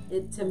 So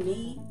to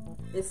me,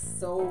 it's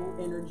so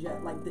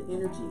energetic. Like the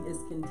energy is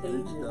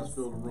contagious. It does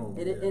fill the room.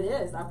 It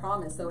is, I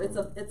promise. So it's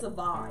a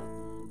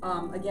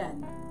vibe.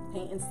 Again,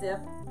 paint and sip.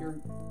 You're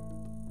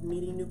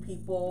meeting new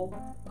people.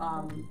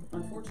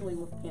 Unfortunately,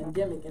 with the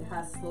pandemic, it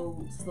has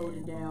slowed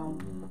it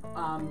down.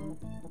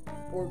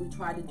 Or we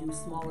try to do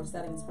smaller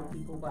settings for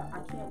people, but I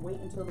can't wait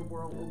until the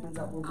world opens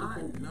up where we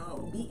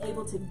can be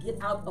able to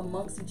get out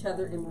amongst each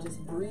other and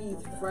just breathe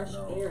fresh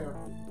air.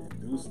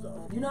 Do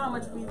stuff. You know how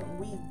much we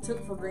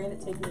took for granted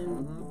taking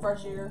in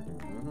fresh air?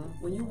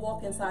 When you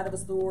walk inside of a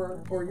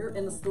store, or you're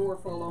in the store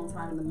for a long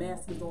time and the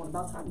mask is on,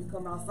 about time you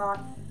come outside,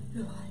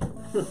 you're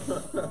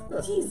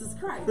like, Jesus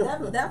Christ,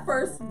 that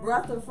first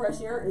breath of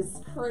fresh air is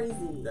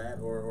crazy. That,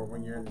 or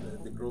when you're in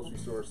the grocery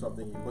store or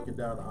something, you're looking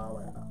down the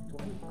aisle like,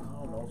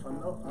 I don't know if I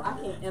know.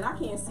 I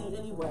can't see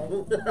anyway.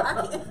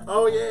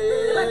 Oh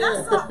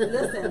yeah.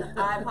 Listen,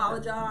 I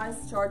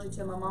apologize, charge it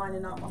to my mind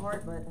and not my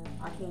heart, but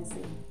I can't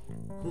see.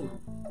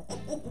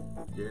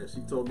 Yeah,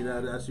 she told me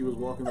that as she was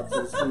walking up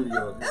to the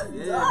studio.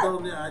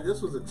 Yeah,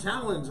 this was a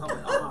challenge. I'm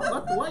like,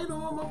 left the light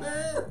on my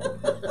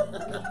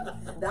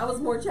bed. That was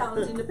more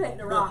challenging to paint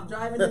the rock,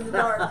 driving in the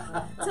dark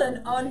to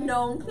an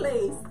unknown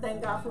place.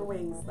 Thank God for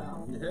wings,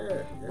 though.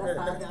 Yeah. That's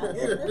how I got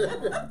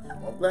here.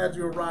 I'm glad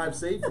you arrived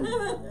safely.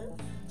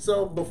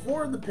 So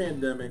before the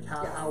pandemic,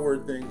 how were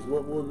things?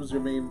 What was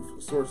your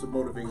main source of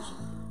motivation?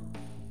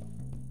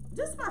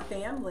 Just my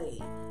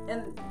family,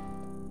 and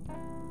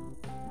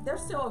they're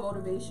still a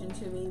motivation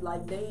to me.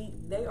 Like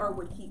they are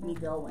what keep me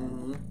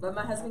going. But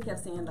my husband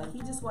kept saying, like, he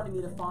just wanted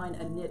me to find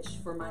a niche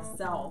for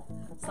myself,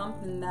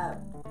 something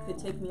that could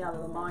take me out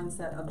of the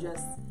mindset of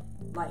just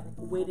like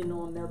waiting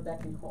on their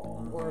beck and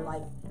call, or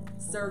like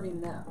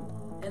serving them.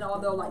 And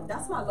although like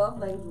that's my love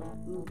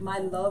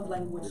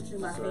language to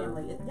my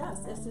family,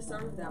 it's to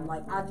serve them.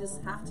 Like I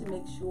just have to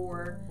make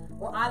sure,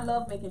 or I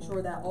love making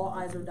sure that all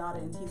I's are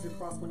dotted and T's are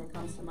crossed when it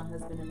comes to my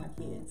husband and my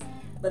kids.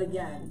 But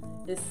again,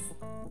 it's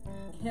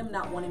him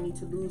not wanting me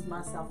to lose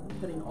myself and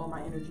putting all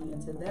my energy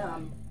into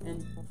them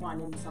and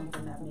finding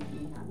something that makes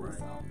me happy. Right.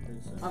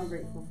 So I'm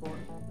grateful for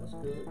it. That's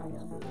good.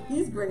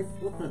 He's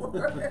grateful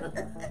for it.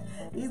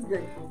 He's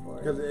grateful for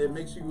it. Because it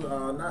makes you,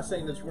 not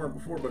saying that you weren't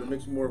before, but it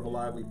makes you more of a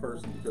lively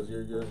person because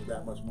you're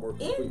that much more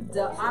complete. It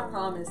does. I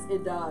promise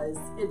it does.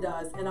 It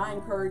does. And I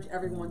encourage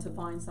everyone to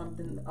find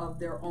something of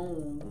their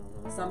own,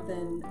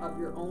 something of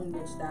your own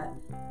niche that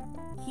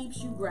keeps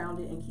you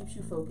grounded and keeps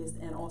you focused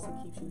and also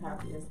keeps you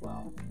happy as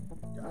well.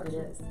 Gotcha. It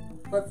is.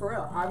 But for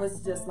real, I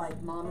was just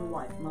like mom and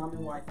wife,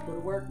 go to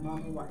work,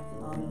 mom and wife.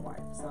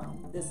 So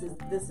this is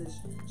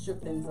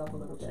shook things up a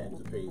little bit.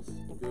 Change the pace.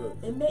 Good.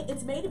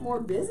 It's made it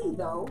more busy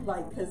though,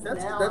 like because now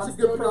that's I'm a good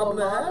still problem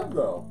doing to have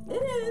though.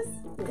 It is,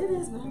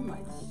 but I'm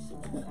like.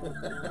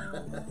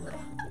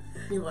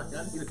 You're like,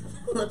 I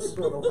just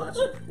want to watch.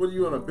 What are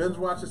you on a binge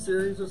watch a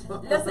series or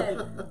something?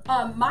 Listen,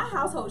 my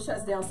household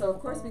shuts down, so of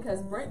course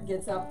because Brent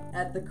gets up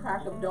at the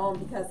crack of dawn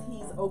because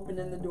he's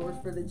opening the doors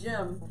for the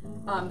gym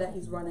that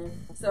he's running.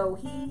 So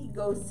he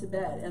goes to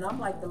bed, and I'm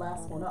like the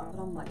last one up.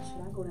 But I'm like,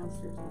 should I go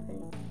downstairs and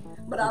paint?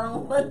 But I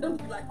don't want him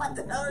to be like, what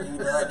the hell are you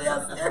doing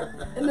downstairs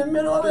in the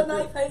middle of the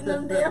night painting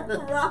them damn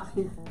rocks?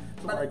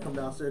 Somebody come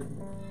downstairs.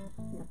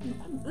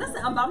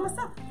 Listen, I'm by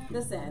myself.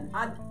 Listen,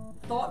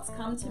 thoughts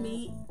come to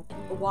me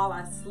while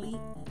I sleep,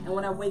 and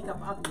when I wake up,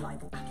 I'll be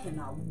like, I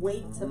cannot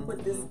wait to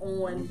put this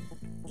on,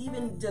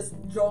 even just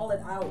draw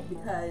it out,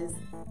 because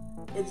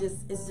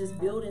it's just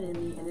building in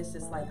me, and it's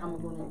just like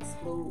I'm going to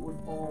explode with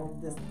all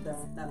this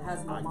that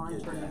has my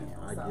mind turning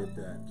out. I get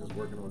that. Just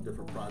working on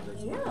different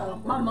projects. Yeah,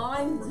 my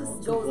mind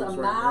just goes a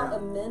mile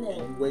a minute.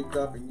 And you wake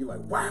up and you're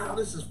like, wow,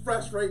 this is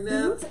fresh right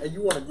now, and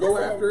you want to go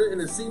after it,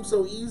 and it seems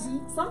so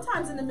easy.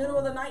 Sometimes in the middle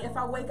of the night, if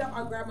I wake up,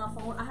 I'll grab my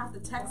phone. I have to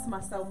text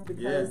myself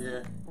because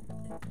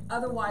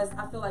otherwise,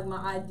 I feel like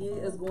my idea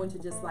is going to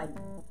just like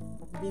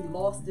be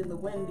lost in the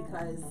wind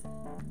because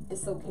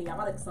it's so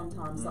chaotic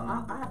sometimes. So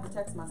I have to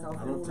text myself.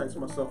 I don't text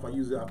myself. I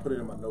put it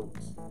in my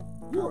notes.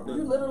 You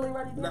literally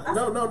write it down?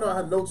 No. I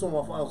have notes on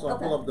my file, so I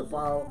pull up the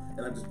file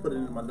and I just put it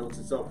in my notes.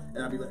 And so,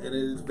 and I be like, and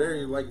it is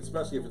very like,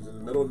 especially if it's in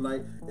the middle of the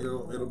night,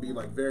 it'll be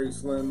like very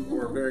slim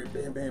or very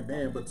bam, bam,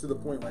 bam, but to the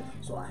point like,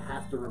 so I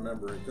have to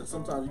remember it because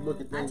sometimes you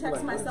look at things. I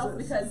text like, myself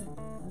because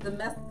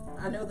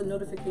I know the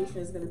notification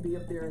is going to be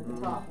up there at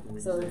the top,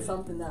 so it's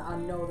something that I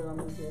know that I'm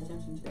going to pay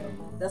attention to.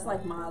 That's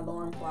like my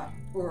alarm clock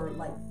or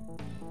like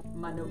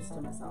my notes to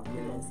myself.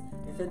 It is.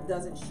 If it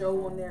doesn't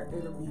show on there,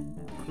 it'll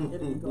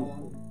be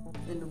gone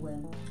in the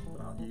wind.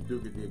 You do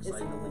get the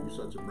excitement when you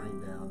shut your brain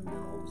down, and then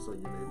all of a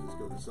sudden you may just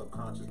go, the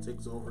subconscious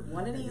takes over.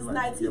 One of these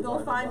nights he's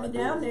gonna find me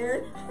down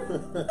there in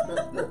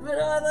the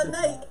middle of the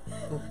night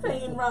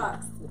painting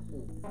rocks.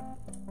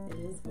 It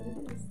is what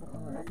it is.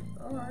 All right.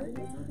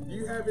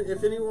 You have it.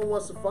 If anyone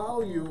wants to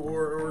follow you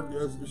or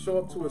show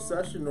up to a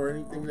session or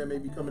anything that may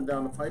be coming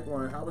down the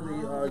pipeline, how would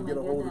they get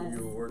a hold of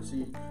you or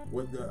see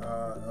what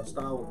the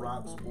style of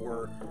rocks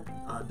or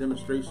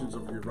demonstrations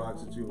of your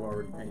rocks that you've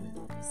already painted?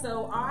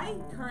 So I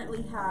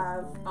currently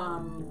have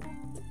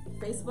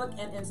Facebook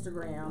and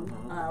Instagram,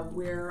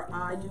 where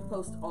I do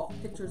post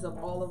pictures of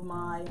all of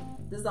my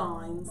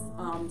designs,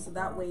 so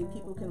that way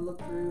people can look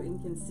through and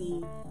can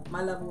see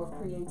my level of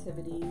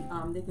creativity.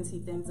 They can see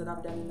things that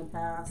I've done in the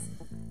past.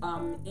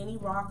 Any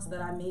rocks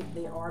that I make,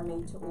 they are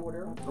made to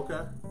order.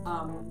 Okay.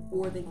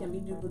 Or they can be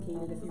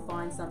duplicated. If you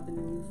find something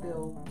and you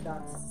feel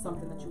that's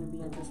something that you would be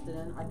interested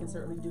in, I can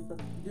certainly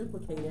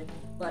duplicate it.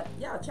 But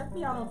yeah, check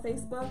me out on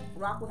Facebook,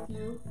 Rock With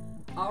You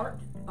Art,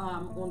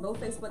 on both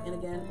Facebook and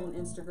again on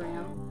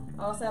Instagram.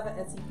 I also have an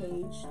Etsy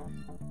page.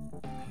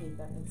 I hate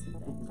that Etsy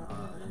thing.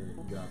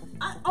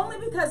 Only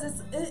because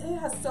it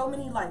has so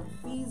many like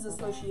fees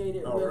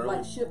associated with really?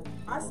 like ship.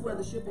 I swear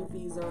the shipping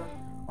fees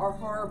are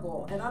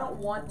horrible, and I don't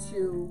want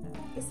to.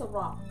 It's a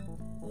rock,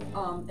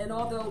 and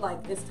although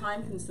like it's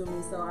time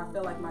consuming, so I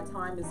feel like my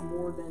time is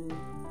more than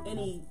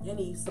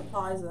any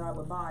supplies that I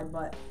would buy.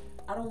 But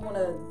I don't want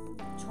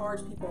to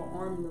charge people an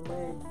arm and a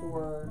leg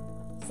for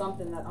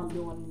something that I'm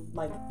doing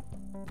like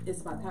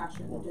it's my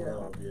passion to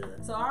do.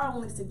 So I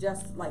only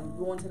suggest like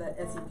going to that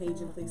Etsy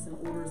page and placing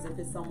orders if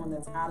it's someone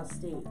that's out of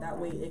state. That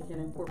way it can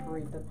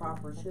incorporate the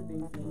proper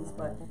shipping fees.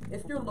 But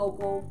if you're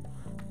local,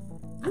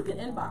 you can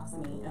inbox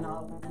me and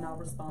I'll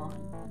respond.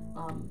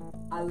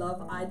 I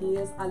love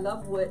ideas. I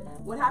love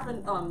what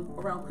happened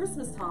around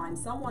Christmas time.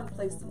 Someone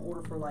placed an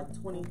order for like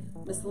 20.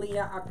 Miss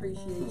Leah, I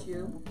appreciate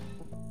you.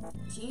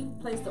 She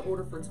placed an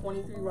order for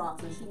 23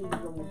 rocks and she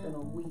needed them within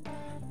a week.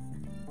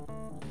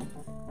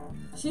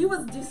 She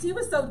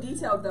was so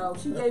detailed though.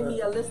 She gave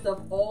me a list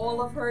of all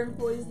of her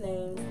employees'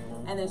 names,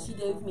 and then she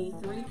gave me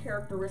 3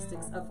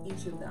 characteristics of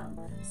each of them.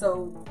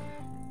 So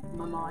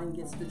my mind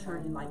gets to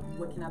churning like,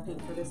 what can I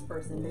paint for this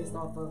person based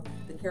off of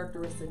the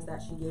characteristics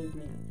that she gave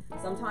me.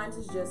 Sometimes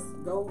it's just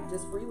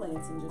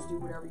freelance and just do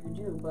whatever you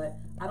do. But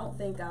I don't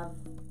think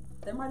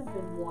there might have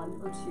been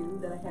 1 or 2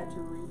 that I had to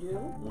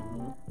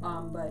redo.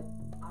 But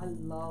I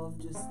love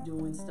just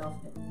doing stuff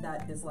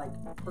that is like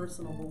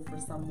personable for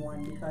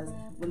someone, because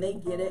when they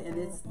get it and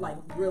it's like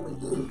really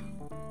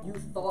you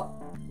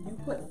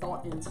put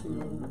thought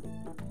into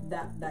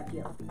that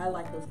gift. I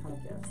like those kind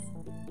of gifts.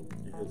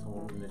 It hits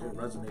home and it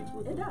resonates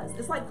with it. It does.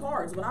 It's like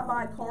cards. When I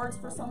buy cards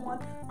for someone,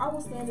 I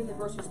will stand in the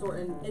grocery store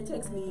and it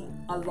takes me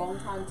a long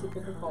time to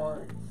pick a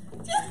card.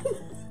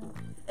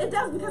 It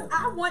does, because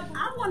I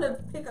want to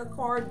pick a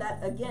card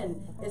that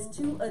again is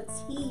to a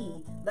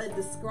T, that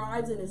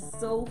describes and is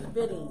so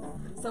fitting.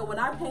 So when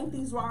I paint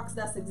these rocks,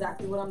 that's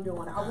exactly what I'm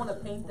doing. I want to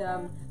paint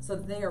them so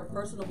they are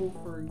personable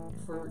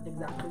for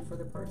exactly for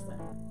the person.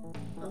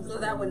 So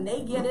that when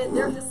they get it,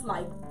 they're just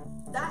like,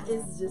 that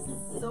is just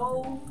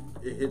so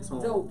it hits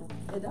home. Dope.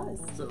 It does.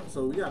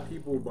 So we got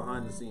people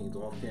behind the scenes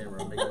off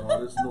camera making all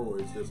this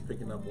noise that's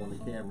picking up on the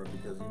camera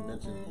because you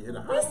mentioned you hit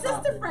a hot topic. We're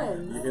sister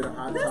friends. You hit a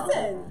hot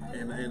topic.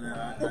 And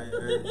I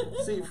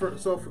see for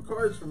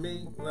cards for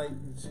me, like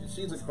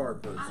she's a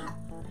card person.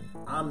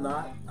 I'm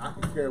not. I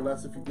could care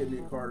less if you get me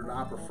a card, and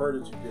I prefer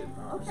that you didn't.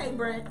 Honestly. Okay,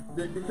 Brent.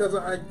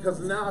 Because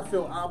now I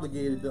feel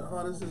obligated to.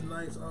 Oh, this is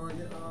nice. Oh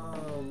yeah.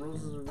 Oh,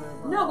 roses are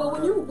red. No,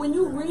 but when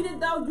you read it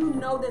though, you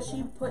know that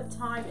she put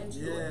time into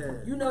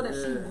it. You know that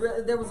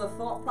there was a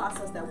thought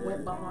process that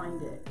went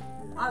behind it.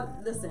 I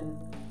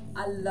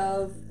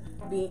love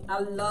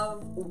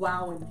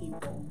wowing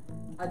people.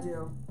 I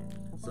do.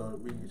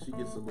 So she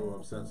gets a little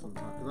upset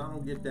sometimes because I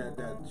don't get that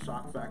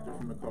shock factor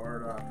from the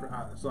card.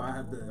 So I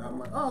have to. I'm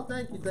like, oh,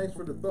 thanks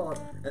for the thought.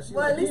 And she's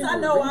at least I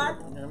know I'm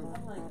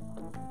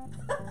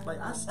like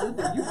I stood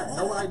there. You had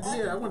no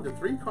idea. I went to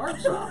 3 card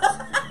shops.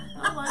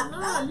 I'm like,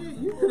 nah,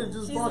 you could have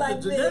just bought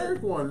the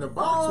generic one, the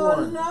box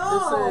one. No.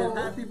 It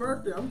said happy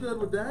birthday. I'm good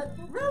with that.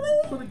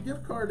 Really? Put a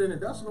gift card in it.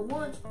 That's what I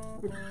want.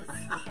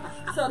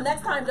 So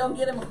next time, don't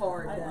get him a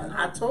card then.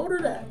 I told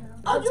her that.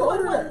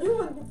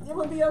 It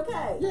would be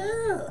okay.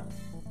 Yeah.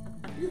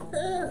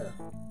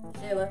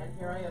 Sheila, And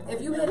here I am.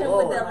 if you hit him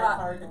with that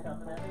rock.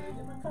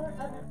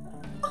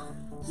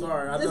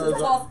 Sorry, I This know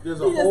is false. there's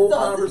He a just whole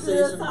tossed it to the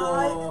conversation going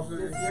side. on. He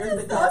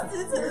just tossed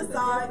it to the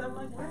side. I'm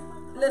like, where's my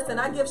Listen,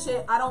 I give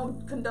shit. I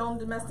don't condone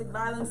domestic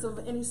violence of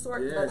any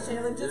sort, but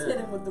Shayla, just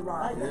hit him with the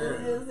rock. Yeah.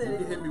 Just You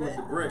can hit me with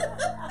the brick.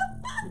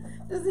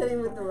 Just hit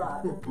him with the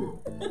rock.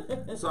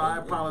 So I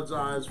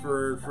apologize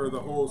for the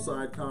whole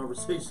side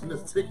conversation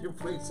that's taking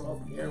place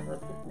off camera.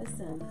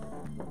 Listen,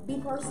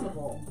 be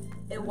personable.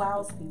 It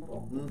wows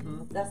people.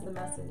 Mm-hmm. That's the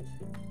message.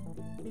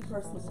 Be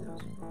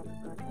personable.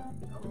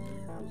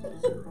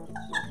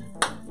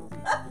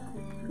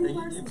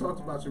 And you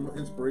talked about your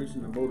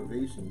inspiration and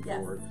motivation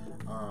for it,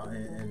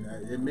 and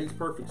it makes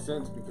perfect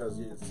sense because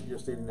you're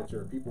stating that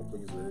you're a people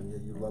pleaser and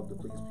you love to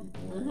please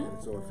people,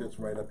 and so it fits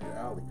right up your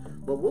alley.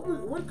 But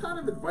what kind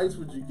of advice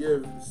would you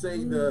give,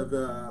 say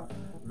the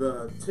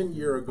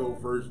 10-year ago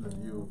version of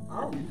you,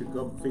 if you could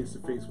go face to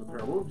face with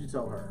her? What would you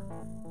tell her?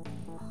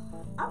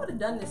 I would have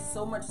done this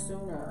so much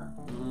sooner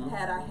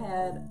had I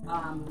had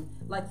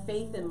like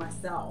faith in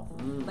myself.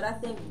 But I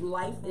think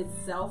life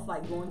itself,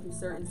 like going through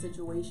certain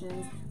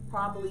situations,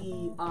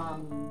 probably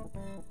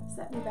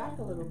set me back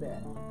a little bit,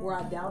 where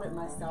I doubted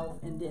myself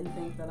and didn't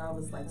think that I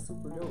was like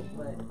super dope.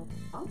 But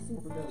I'm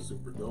super dope.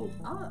 Super dope.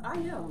 I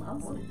am.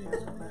 I'm Funny super.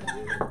 dance on that,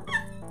 yeah.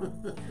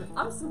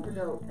 I'm super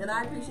dope, and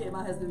I appreciate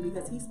my husband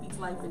because he speaks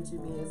life into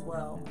me as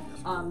well.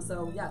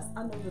 So yes,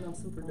 I know that I'm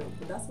super dope.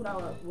 But that's what I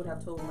would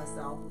have told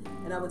myself,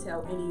 and I would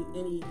tell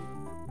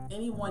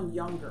anyone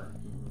younger.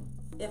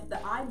 If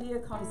the idea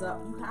comes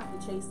up, you have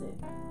to chase it.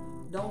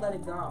 Don't let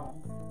it go.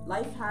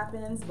 Life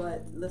happens,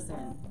 but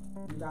listen,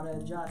 you gotta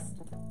adjust.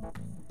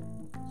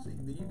 See,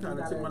 you kind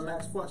of took my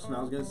next question. I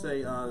was going to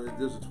say,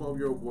 there's a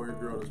 12-year-old boy or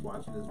girl that's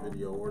watching this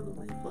video or the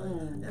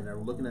replay, and they're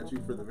looking at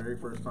you for the very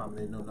first time, and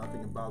they know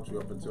nothing about you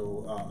up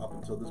until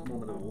this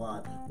moment of the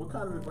live. What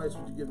kind of advice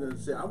would you give them to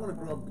say, I want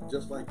to grow up and be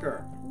just like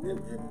her?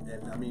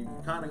 And I mean,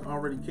 you kind of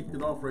already kicked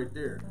it off right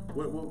there.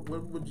 What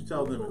would you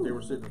tell them if they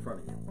were sitting in front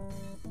of you?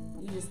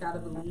 You just gotta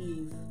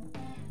believe.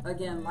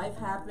 Again, life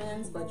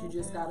happens, but you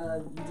just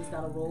gotta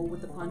roll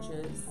with the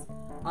punches.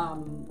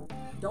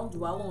 Don't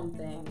dwell on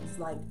things.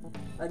 Like,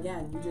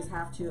 again, you just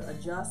have to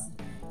adjust.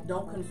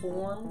 Don't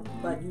conform,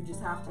 but you just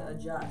have to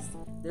adjust.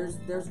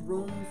 There's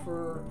room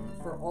for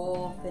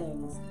all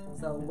things.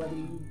 So whether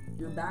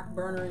you're back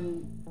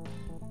burnering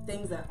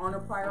things that aren't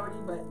a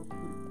priority, but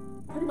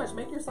pretty much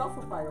make yourself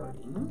a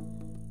priority.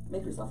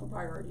 Make yourself a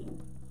priority.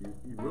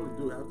 You really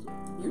do have to.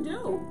 You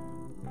do.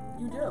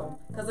 You do.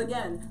 Because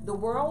again, the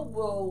world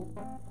will,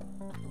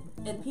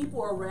 and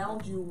people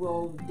around you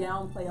will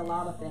downplay a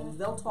lot of things.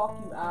 They'll talk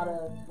you out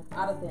of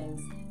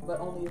things, but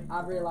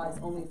I realize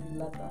only if you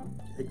let them.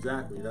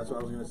 Exactly. That's what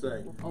I was going to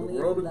say. Only the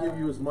world will give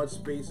you as much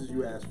space as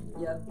you ask for.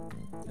 Yep.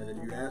 And if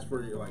you ask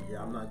for it, you're like,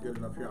 yeah, I'm not good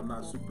enough here. I'm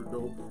not super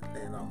dope.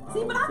 And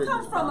but I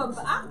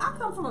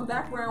come from a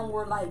background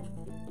where like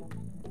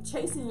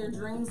chasing your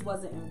dreams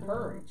wasn't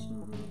encouraged,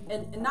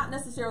 and not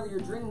necessarily your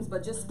dreams,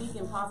 but just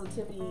speaking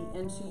positivity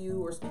into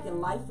you or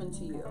speaking life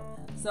into you.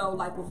 So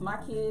like with my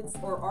kids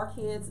or our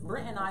kids,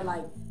 Brent and I,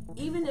 like,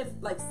 even if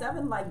like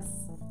Seven likes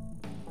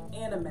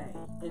anime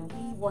and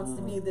he wants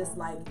to be this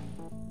what's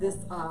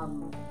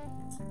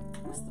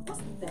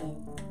the thing?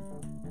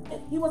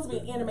 He wants to be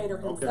an animator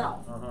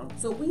himself. Okay.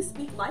 So we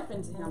speak life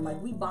into him. Like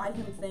we buy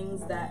him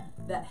things that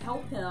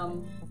help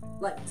him,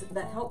 like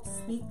that help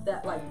speak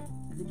that like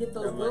to get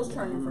those wheels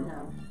turning for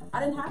him.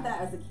 I didn't have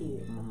that as a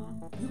kid.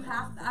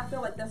 I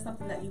feel like that's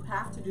something that you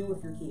have to do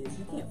with your kids.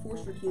 You can't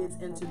force your kids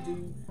into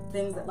do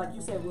things that, like you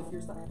said, with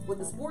the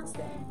sports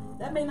thing.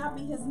 That may not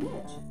be his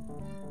niche.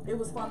 It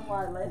was fun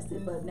while it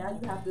lasted, but now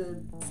you have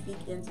to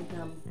speak into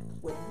him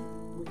what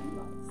he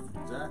likes.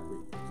 Exactly.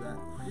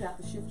 You have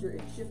to shift your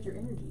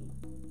energy.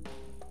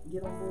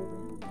 Get on board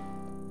with him.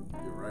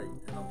 You're right,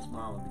 and I'm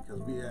smiling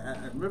because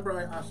I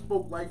remember I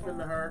spoke life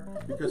into her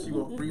because she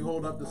would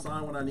re-hold up the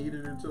sign when I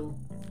needed her to.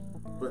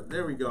 But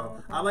there we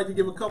go. I'd like to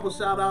give a couple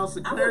shout outs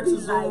to Clarence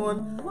is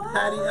on,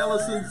 Patty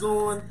Ellison's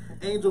on,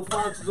 Angel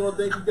Fox is on.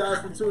 Thank you guys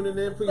for tuning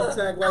in. Please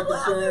tag, like,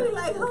 and share. I'm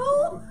like,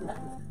 who?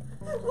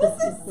 What's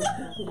this?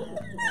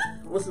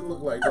 What's it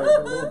look like? Like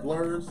the little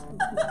blurs?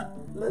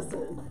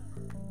 Listen,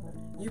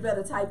 you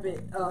better type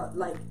it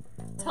like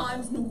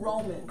Times New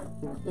Roman.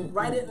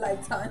 Write it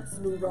like Times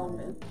New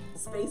Roman.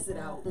 Space it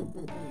out.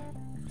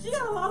 She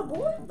got a lot of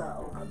boys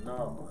though. I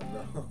know.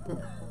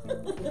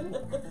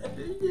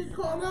 Did you get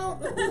called out?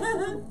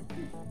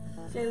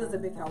 Shayla's a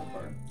big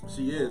helper.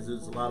 She is.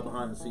 There's a lot of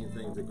behind the scenes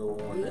things that go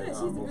on Yeah, that she's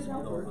a most big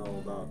people helper. don't know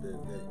about that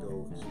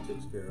she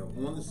takes care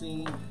of on the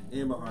scene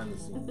and behind the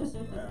scenes.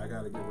 I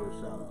gotta give her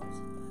shout outs.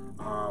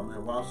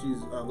 And while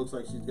she's looks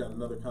like she's got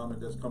another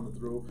comment that's coming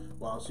through.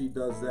 While she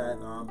does that,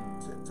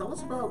 tell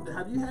us about,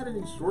 have you had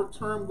any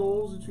short-term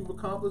goals that you've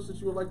accomplished that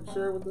you would like to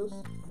share with us?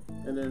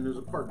 And then there's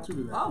a part 2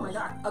 to that. Oh my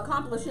God,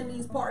 accomplishing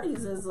these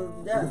parties is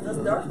that's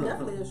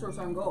definitely a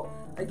short-term goal.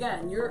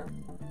 Again,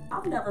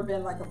 I've never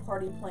been like a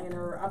party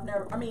planner.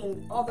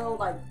 Although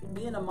like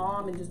being a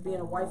mom and just being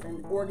a wife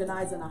and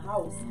organizing a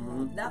house,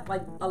 that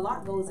like a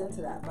lot goes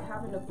into that. But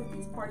having to put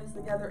these parties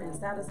together and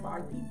satisfy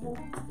people,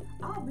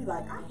 I'll be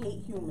like, I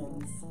hate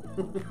humans.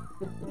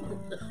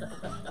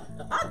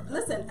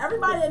 Listen,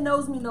 everybody that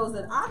knows me knows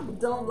that I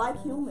don't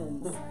like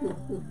humans.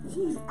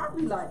 Jeez, I'll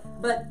be like,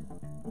 but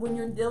when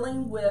you're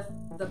dealing with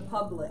the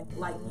public,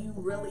 like you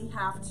really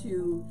have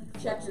to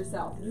check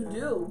yourself. You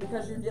do,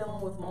 because you're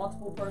dealing with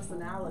multiple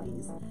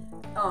personalities.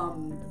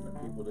 And the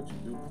people that you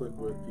do click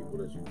with, people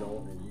that you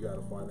don't, and you got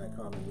to find that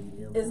common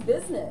medium. It's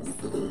business.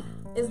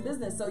 It's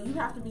business, so you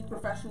have to be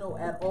professional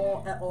at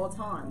all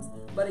times.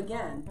 But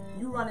again,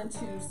 you run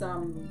into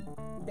some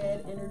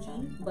bad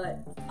energy, but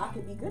I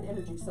could be good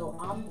energy, so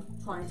I'm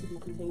trying to be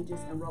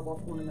contagious and rub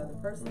off on another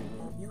person.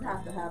 You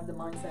have to have the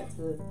mindset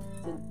to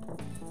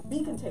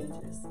be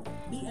contagious,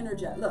 be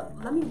energetic. Look,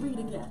 let me read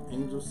again.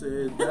 Angel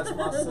said, "That's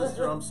my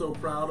sister. I'm so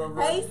proud of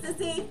her." Hey,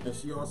 sissy. And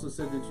she also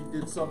said that you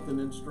did something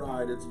in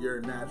stride. It's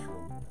your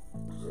natural.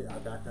 Yeah, I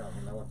got that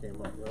one. That one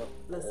came up. Yep.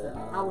 Listen,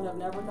 I would have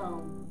never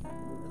known.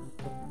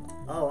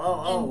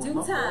 Oh. In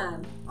due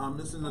time. I'm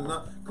missing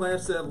the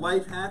Clarence said,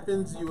 life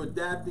happens, you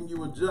adapt and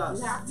you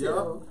adjust. You have to.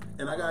 Yep.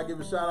 And I gotta give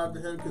a shout out to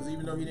him because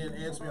even though he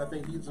didn't answer me, I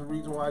think he's the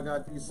reason why I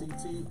got these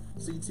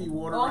CT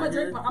water. Oh, I'm right gonna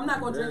drink. here. I'm not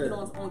gonna drink it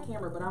on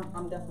camera, but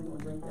I'm definitely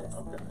gonna drink this.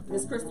 Okay.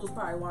 Miss Crystal's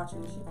probably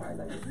watching. She probably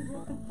like, what you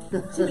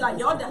doing? She be like,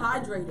 y'all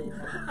dehydrated.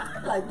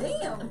 Like,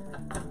 damn.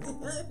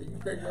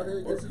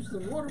 Get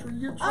some water when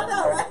you get I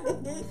know,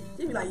 right?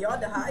 She be like, y'all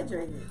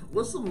dehydrated.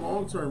 What's some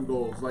long-term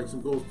goals? Like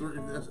some goals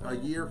a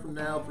year from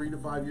now, 3 to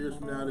 5 years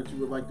from now that you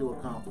would like to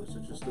accomplish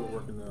that you're still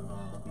working that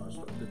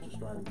you're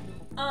striving to do?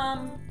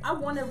 I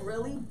want to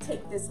really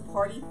take this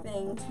party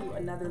thing to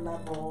another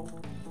level.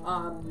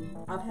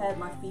 I've had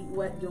my feet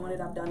wet doing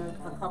it. I've done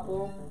a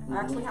couple. I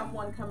actually have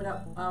one coming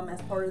up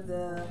as part of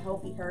the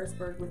Healthy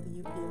Harrisburg with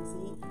the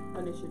UPMC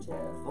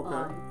initiative.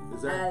 Okay.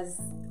 Is that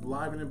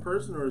live and in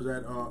person, or is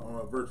that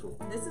virtual?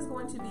 This is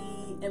going to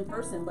be in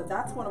person, but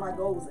that's one of my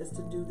goals, is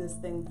to do this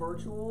thing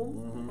virtual.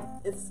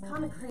 It's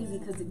kind of crazy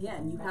because,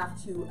 again, you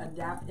have to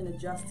adapt and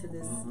adjust to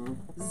this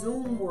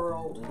Zoom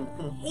world.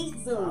 I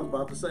hate Zoom. I was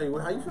about to say,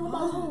 well, how you feel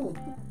about Zoom?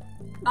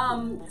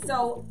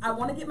 So I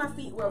want to get my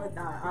feet wet with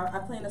that. I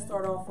plan to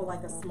start off with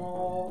like a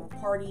small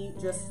party,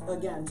 just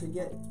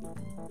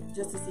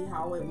to see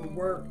how it would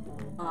work.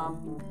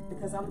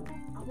 Because I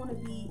want to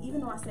be,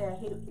 even though I say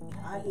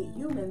I hate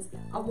humans,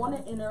 I want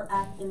to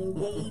interact and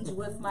engage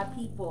with my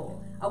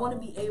people. I want to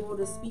be able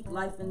to speak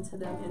life into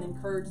them and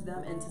encourage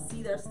them and to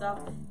see their stuff.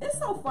 It's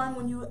so fun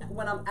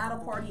when I'm at a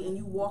party and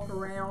you walk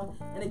around,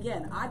 and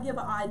again, I give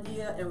an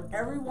idea and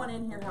everyone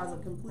in here has a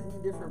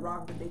completely different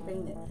rock that they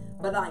painted.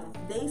 But like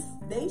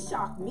they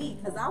shock me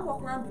because I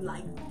walk around and be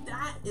like,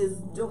 that is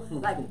dope.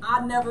 Like,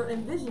 I never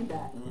envisioned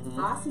that.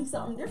 I see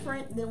something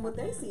different than what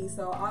they see.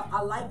 So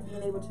I like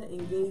being able to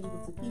engage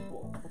with the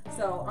people.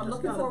 So I'm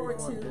looking forward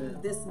to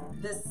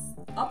this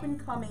up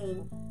and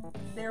coming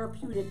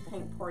therapeutic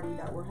paint party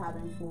that we're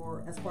having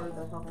as part of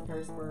the Healthy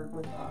Harrisburg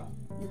with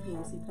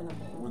UPMC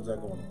Pinnacle. When's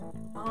that going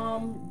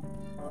on?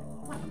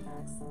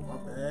 My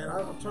bad.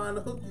 I'm trying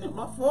to hook you.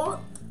 My fault.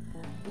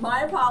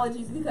 My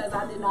apologies, because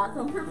I did not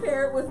come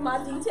prepared with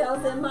my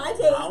details and my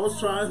dates. I was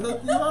trying to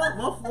hook you up.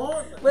 My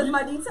fault. With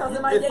my details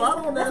and my dates. If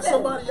I don't ask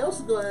somebody else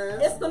to go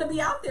ask. It's going to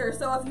be out there.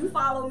 So if you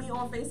follow me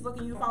on Facebook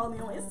and you follow me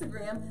on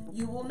Instagram,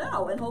 you will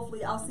know. And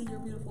hopefully I'll see your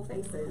beautiful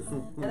faces.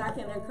 And I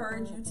can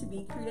encourage you to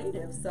be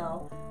creative.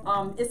 So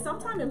it's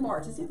sometime in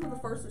March. It's either the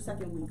first or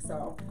second week.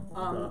 So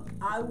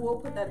I will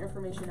put that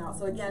information out.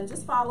 So again,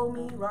 just follow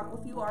me, Rock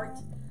With You Art,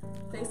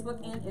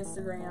 Facebook and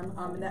Instagram,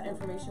 and that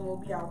information will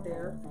be out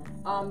there.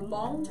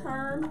 Long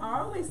term, I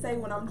always say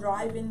when I'm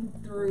driving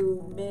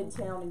through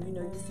Midtown and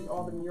you see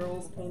all the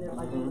murals painted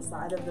like on the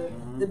side of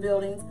the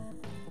buildings.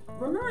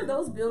 Remember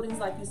those buildings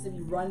like used to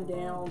be run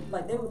down,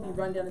 like they would be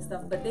run down and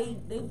stuff, but they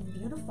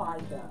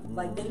beautified them.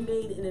 Like they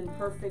made an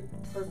imperfect,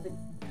 perfect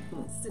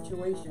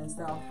situation.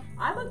 So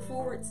I look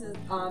forward to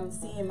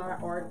seeing my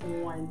art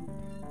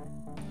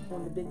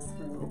on the big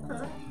screen.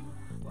 Okay.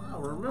 Wow,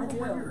 remember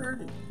when you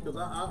heard it? Because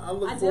I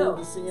look I forward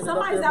do. to seeing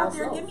Somebody's it up out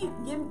there there.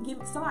 myself.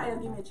 Give somebody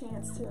will give me a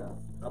chance too.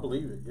 I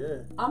believe it.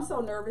 Yeah. I'm so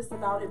nervous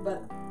about it,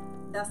 but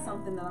that's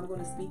something that I'm going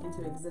to speak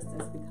into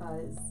existence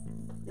because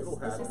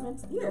it's just meant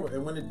to. Yeah.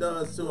 And when it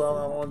does too,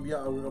 I want to be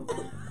out. We're gonna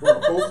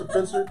post a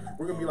picture.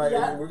 We're gonna be like,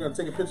 we're gonna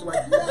take a picture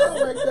like that, and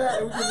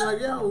we're gonna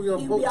be like, we're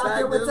gonna post out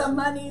there with this. some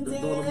money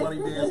dance. Doing the money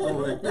dance.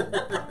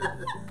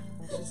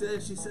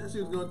 She said she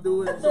was gonna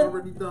do it. It's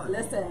already done.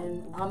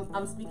 Listen,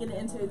 I'm speaking it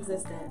into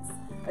existence.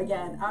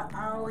 Again,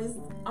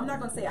 I'm not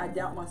gonna say I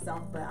doubt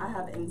myself, but I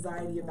have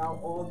anxiety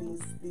about all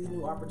these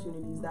new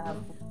opportunities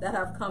that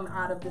have come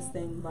out of this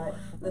thing. But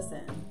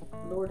listen,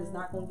 the Lord is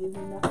not gonna give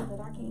you nothing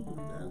that I can't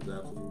handle. That's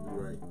absolutely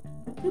right.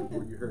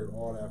 You heard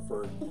all that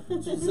first.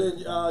 She said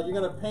you're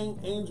gonna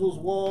paint Angel's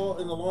wall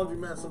in the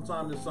laundromat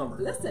sometime this summer.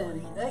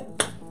 Listen,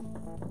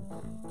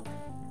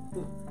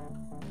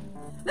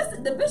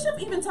 the bishop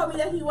even told me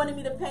that he wanted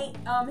me to paint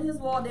his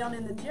wall down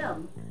in the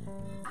gym.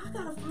 I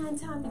I gotta find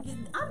time to get.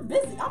 I'm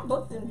busy. I'm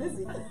booked and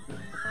busy.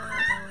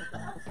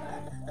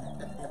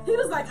 He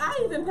was like, I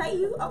even pay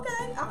you.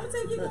 Okay, I'm gonna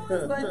take you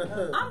guys,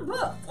 but I'm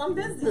booked. I'm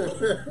busy.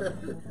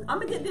 I'm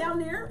gonna get down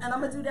there and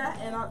I'm gonna do that.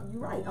 And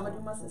you're right. I'm gonna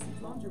do my sister's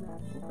laundromat.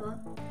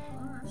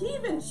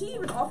 Okay. She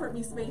even offered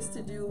me space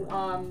to do.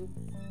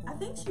 I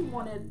think she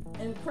wanted,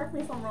 and correct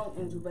me if I'm wrong,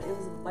 Angel, but it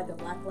was like a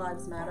Black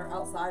Lives Matter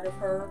outside of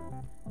her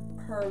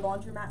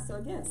laundromat. So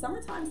again,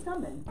 summertime's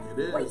coming. It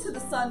is. Wait till the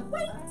sun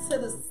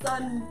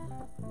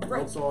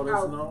breaks all this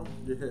out. snow,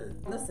 your head.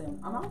 Listen,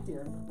 I'm out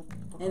there.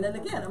 And then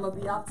again, I'm going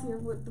to be out here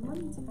with the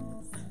money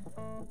teams.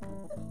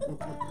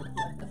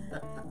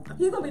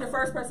 He's going to be the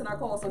first person I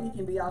call so he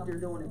can be out there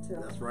doing it too.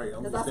 That's right.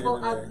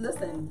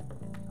 Listen,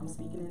 I'm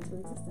speaking into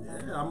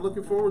existence. Yeah, I'm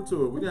looking forward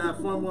to it. We're going to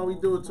have fun while we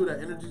do it too. That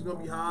energy's going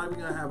to be high. We're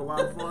going to have a lot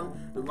of fun.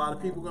 There's a lot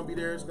of people going to be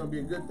there. It's going to be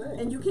a good thing.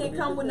 And you can't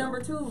come with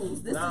number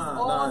twos. This is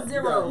all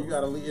zeros. You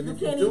got to leave. And you if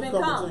can't you do even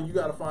come come. with two, you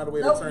got to find a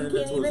way to turn it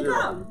into a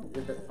zero.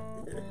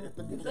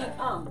 You can't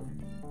come.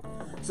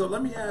 So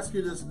let me ask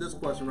you this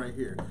question right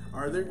here.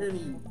 Are there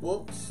any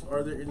books,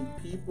 are there any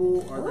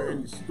people, are there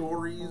any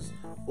stories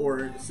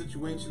or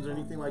situations or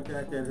anything like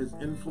that that has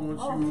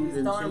influenced you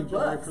and changed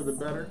your life for the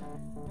better?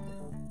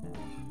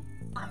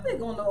 I'm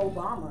big on the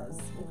Obamas.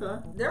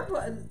 Okay.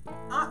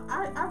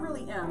 I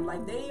really am.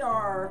 Like, they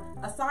are,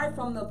 aside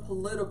from the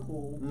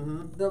political,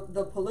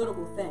 the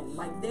political thing,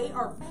 like, they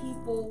are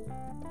people.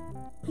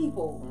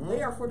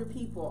 They are for the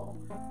people.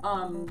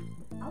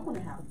 I want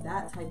to have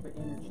that type of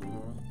energy,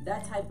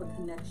 that type of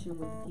connection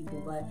with the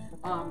people. But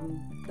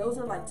those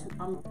are like two.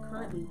 I'm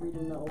currently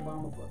reading the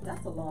Obama book.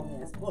 That's a long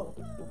ass book.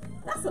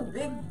 That's a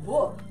big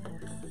book.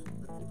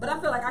 But I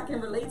feel like I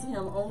can relate to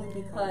him only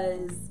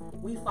because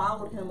we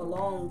followed him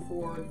along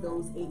for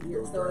those 8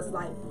 years. So it's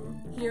like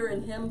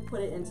hearing him put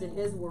it into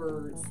his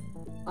words,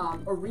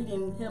 or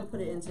reading him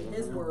put it into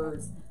his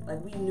words.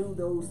 Like, we knew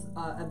those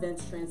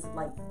events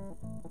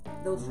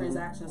those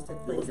transactions took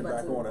place. Looking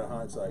back on it in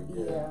hindsight.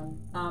 Yeah.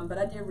 But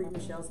I did read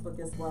Michelle's book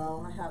as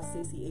well. I have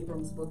Stacey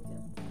Abrams' book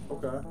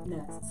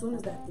next. As soon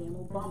as that damn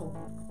Obama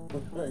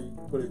book.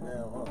 You put it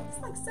down, huh?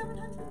 It's like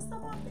 700 and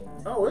some odd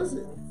pages. Oh, is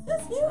it?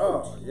 It's huge.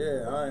 Oh,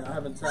 yeah. I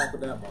haven't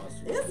tackled that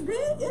monster. It's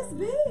big. It's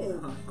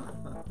big.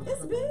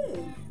 It's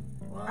big.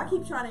 Wow. I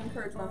keep trying to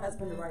encourage my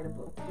husband to write a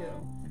book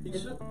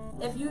too.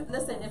 If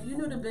you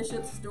knew the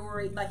Bishop's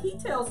story, like, he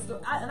tells,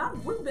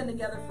 we've been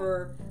together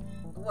for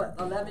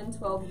 11,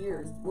 12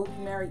 years. We'll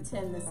be married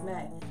 10 this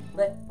May.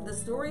 But the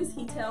stories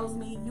he tells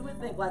me, you would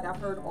think like I've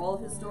heard all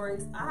of his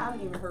stories. I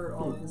haven't even heard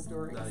all of his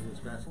stories.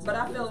 But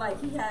I feel like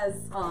he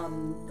has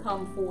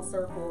come full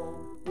circle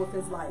with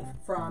his life,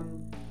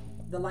 from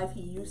the life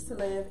he used to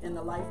live and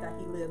the life that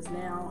he lives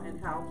now, and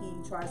how he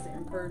tries to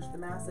encourage the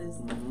masses.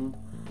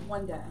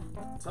 One day.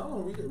 Tell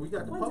him we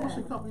got the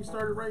publishing company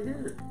started right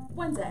here.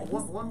 One day.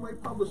 One-way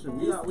publishing.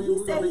 He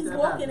said he's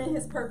walking in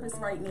his purpose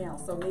right now,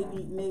 so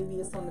maybe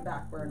it's on the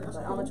back burner. But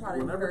I'm gonna try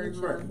to encourage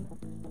him.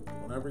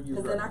 Whenever you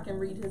because then I can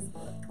read his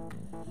book.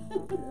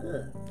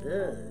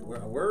 Yeah.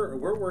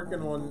 We're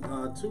working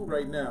on 2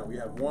 right now. We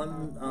have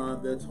one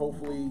that's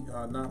hopefully,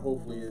 not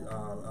hopefully,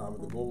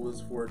 the goal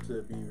is for it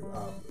to be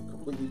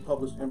completely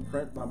published in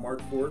print by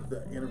March 4th,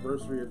 the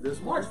anniversary of this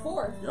March month.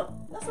 4th? Yep.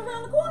 That's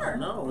around the corner.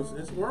 No,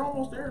 we're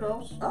almost there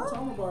though. Don't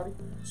tell nobody.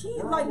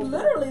 Geez, like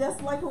literally, that's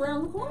like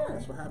around the corner.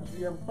 That's what happens when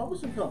you have a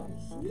publishing company.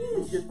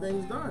 Jeez. You get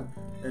things done.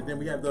 And then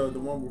we have the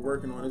one we're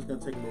working on. It's going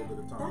to take a little bit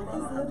of time. I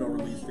don't have no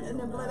release date. And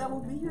that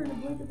will be here in the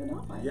blink of an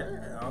eye.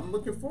 Yeah, I'm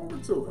looking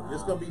forward to it. Wow.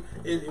 It's going to be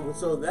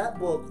so that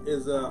book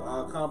is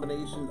a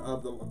combination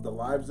of the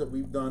lives that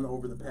we've done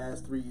over the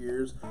past 3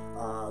 years.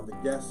 The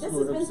guests who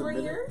have submitted.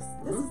 3 years.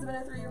 This has been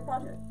a 3-year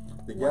project.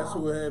 The guests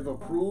who have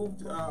approved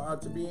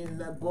to be in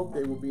that book,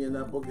 they will be in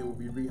that book. They will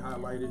be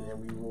re-highlighted, and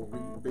we will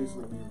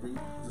basically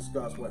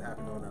discuss what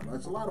happened on that.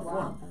 It's a lot of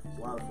fun. It's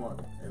a lot of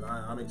fun, and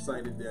I'm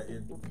excited that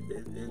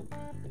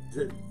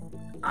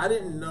I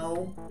didn't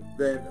know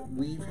that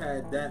we've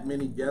had that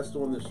many guests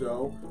on the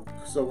show.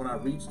 So when I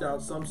reached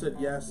out, some said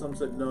yes, some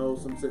said no,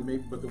 some said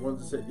maybe. But the ones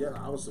that said yes,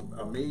 I was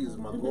amazed.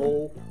 My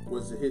goal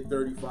was to hit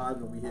 35,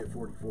 and we hit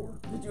 44.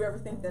 Did you ever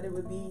think that it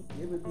would be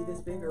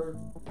this big, or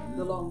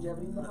the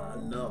longevity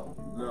behind it? No.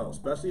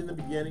 Especially in the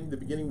beginning. The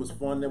beginning was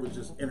fun. There was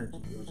just energy.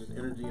 It was just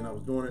energy, and I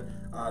was doing it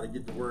to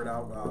get the word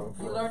out.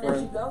 You learned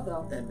as you go,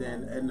 though. And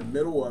then in the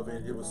middle of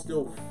it, it was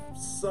still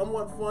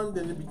somewhat fun.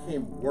 Then it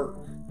became work.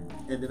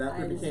 And then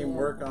after it became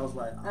work, I was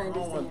like, I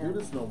don't want to do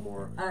this no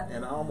more.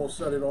 And I almost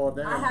shut it all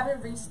down. I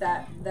haven't reached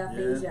that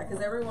phase yet,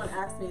 because everyone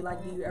asks me,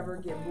 like, do you ever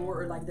get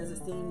bored, or like, does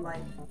it seem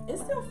like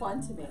it's still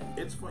fun to me?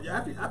 It's fun. Yeah,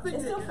 I think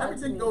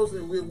everything goes.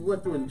 We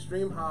went through an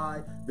extreme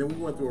high, then we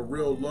went through a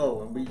real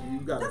low, and you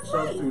got to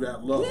chug through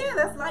that low. Yeah,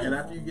 that's life. And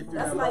after you get through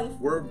that low,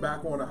 we're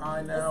back on a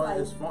high now. And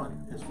it's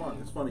fun. It's fun.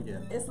 It's fun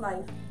again. It's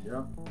life.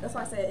 Yeah. That's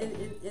why I said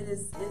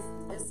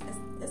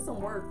it's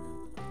some work.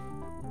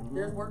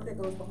 There's work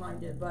that goes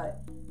behind it,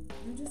 but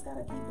you just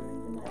gotta keep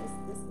believing that it's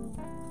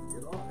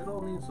It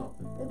all means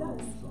something. It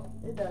does.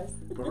 It does.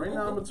 But right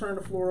now, I'm gonna turn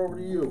the floor over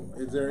to you.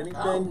 Is there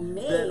anything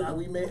that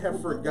we may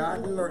have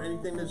forgotten, or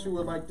anything that you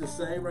would like to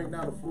say? Right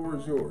now, the floor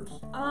is yours.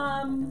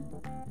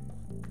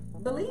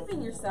 Believe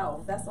in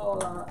yourself. That's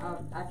all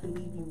I can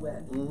leave you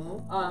with.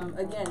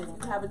 Again, if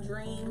you have a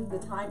dream, the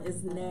time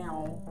is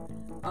now.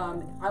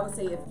 I would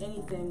say, if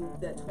anything,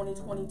 that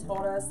 2020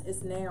 taught us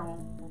is now.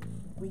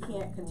 We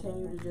can't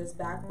continue to just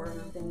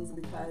backburner things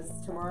because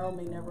tomorrow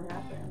may never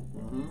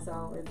happen.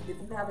 So if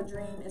you have a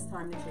dream, it's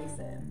time to chase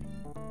it.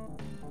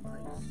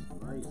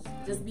 Nice.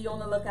 Just be on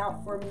the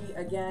lookout for me.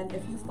 Again,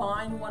 if you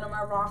find one of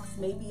my rocks,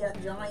 maybe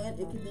at Giant,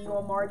 it could be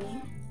on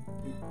Marty.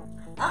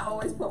 I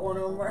always put one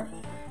on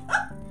Marty.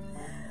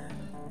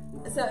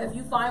 So if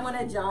you find one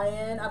at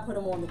Giant, I put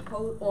them on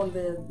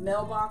the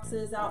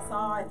mailboxes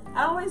outside.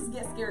 I always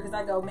get scared because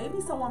I go, maybe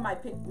someone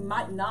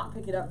might not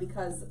pick it up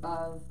because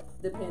of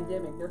the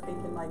pandemic. They're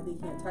thinking like they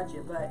can't touch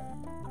it, but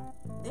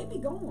they be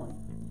gone.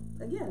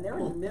 Again, they're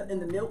in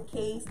the milk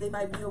case. They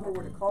might be over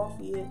where the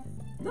coffee is.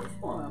 Look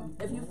for them.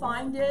 If you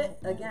find it,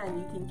 again,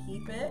 you can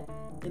keep it.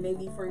 It may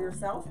be for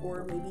yourself,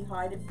 or maybe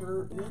hide it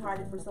for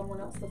someone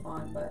else to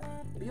find. But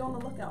be on the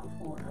lookout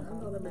for them. I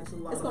know that makes a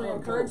lot. It's going to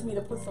encourage me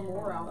to put some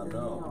more out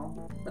there,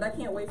 But I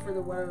can't wait for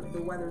the weather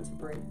to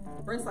break.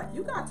 Brent's like,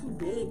 you got too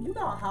big. You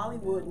got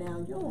Hollywood now.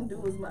 You don't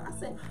do as much. I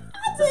said,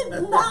 I did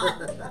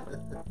not.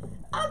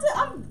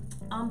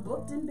 I'm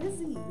booked and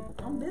busy.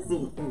 I'm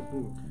busy.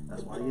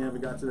 That's why you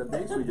haven't got to that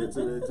base yet,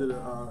 to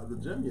the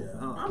gym yet,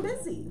 huh? I'm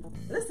busy.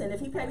 Listen, if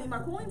he pay me my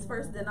coins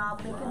first, then I'll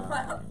make him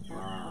play.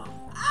 Wow.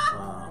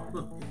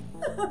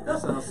 That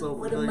sounds so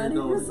familiar,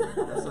 don't it?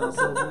 That sounds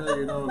so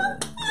familiar, don't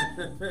it?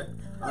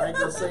 I ain't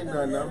gonna say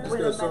nothing. I'm just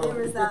gonna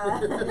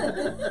show.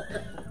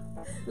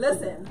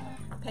 Listen,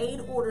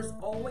 paid orders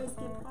always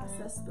get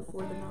processed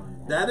before the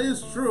non. That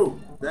is true.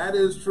 That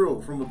is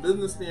true. From a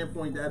business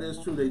standpoint, that is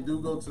true. They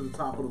do go to the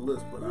top of the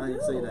list, but I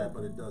didn't say that,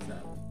 but it does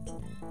happen.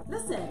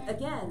 Listen,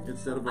 again,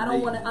 instead of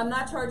I'm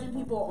not charging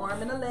people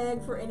arm and a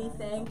leg for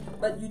anything,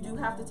 but you do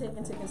have to take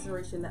into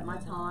consideration that my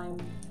time,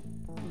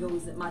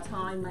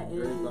 my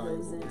energy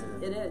goes into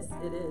it. It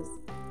is.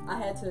 I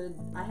had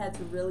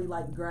to really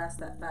like grasp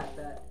that fact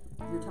that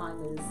your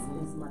time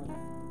is money.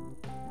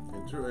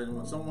 And true,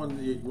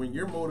 and when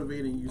you're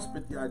motivating, you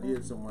spit the idea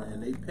at someone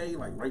and they pay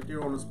like right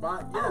there on the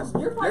spot. Yes,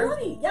 your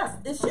priority. Yes,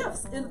 it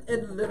shifts.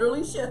 It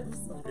literally shifts.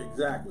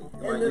 Exactly.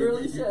 It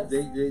literally shifts.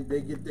 They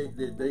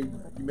you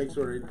make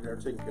sure they're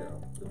taken care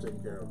of. They're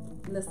taken care of.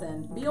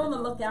 Listen, be on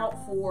the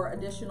lookout for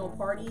additional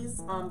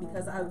parties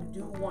because I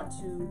do want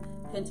to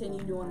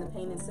continue doing the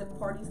paint and sip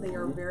parties. They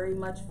are very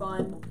much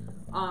fun.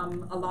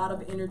 A lot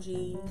of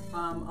energy,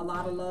 a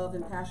lot of love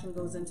and passion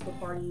goes into the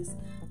parties.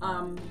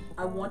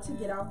 I want to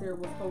get out there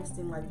with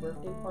hosting like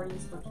birthday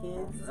parties for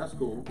kids. That's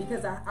cool.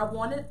 Because I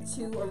wanted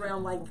to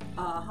around like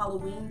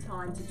Halloween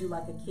time to do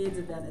like a kids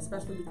event,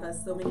 especially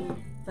because so many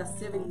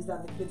festivities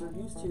that the kids are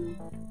used to,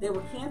 they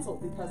were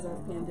canceled because of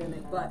the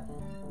pandemic. But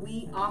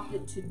we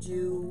opted to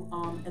do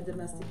a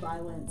domestic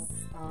violence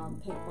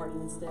paint party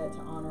instead to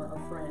honor our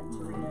friend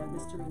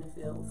Miss Tarina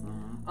Fields.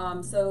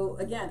 So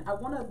again, I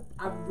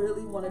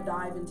really want to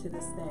dive into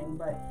this thing,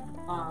 but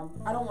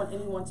I don't want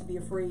anyone to be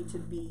afraid to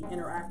be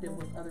interactive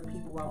with other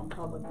people out in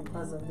public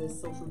because of this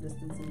social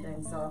distancing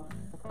thing. So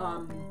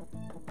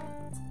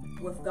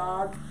with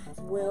God's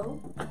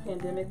will, the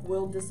pandemic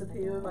will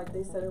disappear like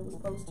they said it was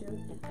supposed to,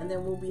 and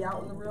then we'll be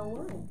out in the real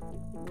world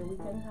where we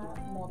can have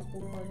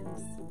multiple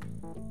parties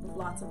with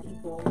lots of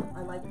people.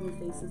 I like new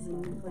faces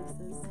and new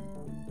places.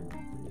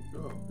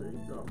 There you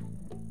go.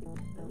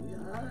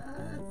 I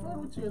had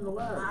fun with you in the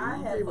lab.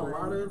 I gave a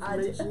lot of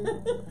information.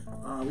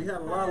 We had a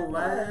lot of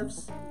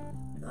laughs.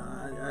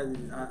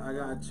 I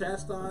got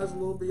chastised a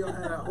little bit. I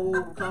had a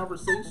whole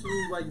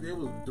conversation like it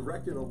was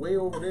directed away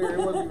over there. It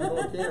wasn't even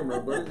on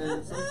camera, but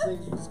some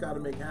things you just got to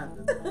make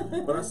happen.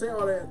 But I say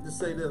all that to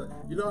say that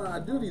I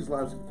do these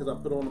lives because I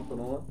put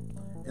on.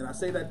 And I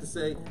say that to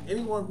say,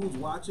 anyone who's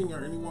watching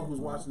or anyone who's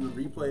watching the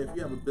replay, if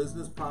you have a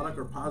business, product,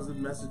 or positive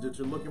message that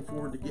you're looking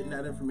forward to getting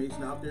that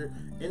information out there,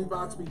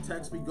 inbox me,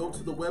 text me, go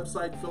to the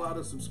website, fill out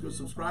a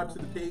subscribe to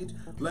the page,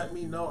 let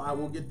me know. I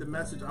will get the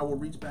message. I will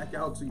reach back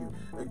out to you.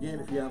 Again,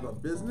 if you have a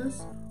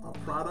business, a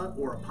product,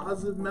 or a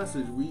positive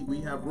message,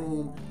 we have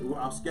room.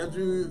 I'll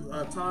schedule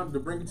time to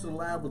bring it to the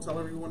lab. We'll tell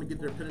everyone to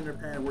get their pen and their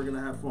pad. We're going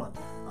to have fun.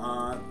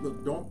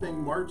 Look, don't think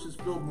March is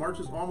filled. March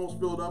is almost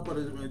filled up, but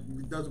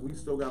it doesn't. We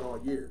still got all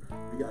year.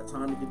 We got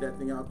time to get that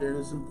thing out there, and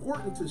it's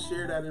important to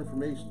share that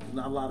information because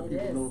not a lot of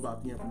people know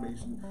about the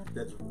information.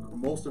 That's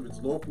most of it's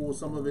local,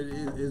 some of it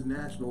is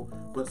national,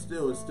 but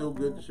still, it's still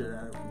good to share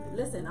that information.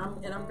 Listen,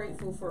 I'm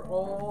grateful for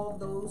all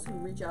those who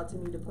reach out to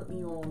me to put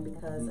me on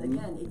because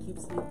again, it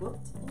keeps me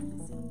booked and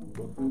busy.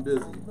 Booked and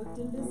busy. Booked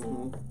and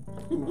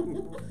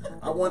busy.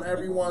 I want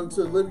everyone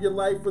to live your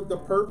life with the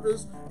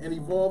purpose and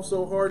evolve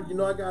so hard.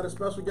 I got a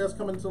special guest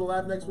coming to the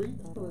lab next week.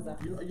 Who is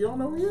that? You don't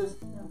know who he is?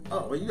 No.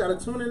 Oh, well, you got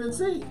to tune in and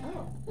see.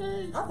 Oh.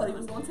 I thought he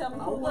was gonna tell me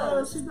I who it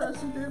was. was.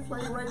 She did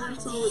play right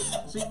into it.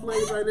 She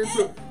played right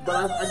into it.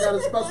 But I got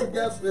a special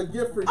guest, a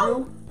gift for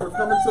you for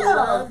coming to the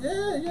live.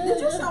 Yeah. Did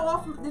you show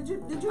off? Did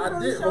you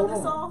really show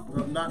this off?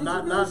 Not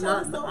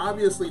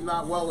obviously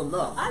not well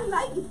enough. I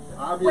like it.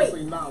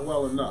 Obviously not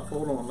well enough.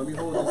 Hold on, let me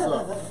hold this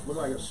up. Look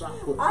like a shot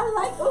put. I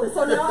like. Oh,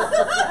 so now it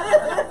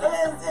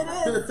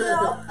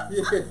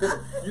is. Yeah.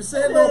 You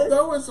said don't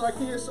throw it, so I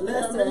can't show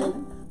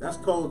you. That's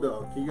cold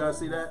though. Can you guys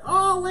see that?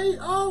 Oh wait,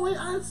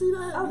 I didn't see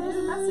that. Oh, there's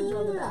a message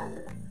on the back.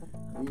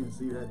 You didn't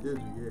see that, did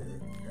you?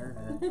 Yeah.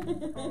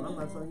 I'm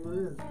not telling you what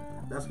it is.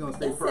 That's gonna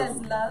stay It personal.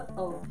 says love.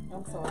 Oh,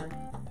 I'm sorry.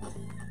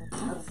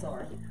 I'm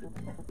sorry.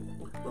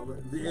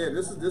 Yeah,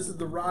 this is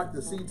the Rock,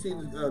 the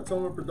CT, the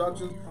Tillman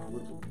Productions.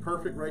 Was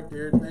perfect right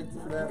there. Thank you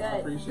for that. I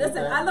appreciate that.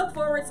 Listen, I look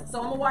forward to, so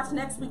I'm gonna watch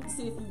next week to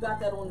see if you got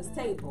that on this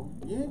table.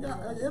 You ain't got,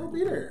 it'll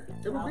be there.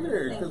 It'll be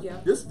there. Thank you.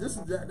 That's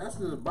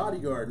the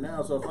bodyguard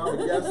now. So if I'm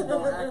a guest and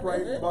don't act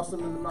right, bust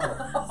him in the mouth.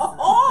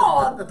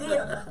 Oh,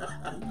 damn.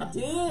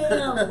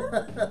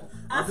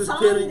 I'm just signed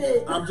kidding.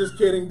 it. I'm just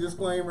kidding.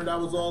 Disclaimer, that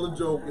was all a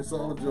joke. It's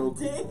all a joke.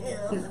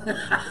 Damn.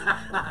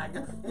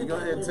 You go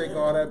ahead and take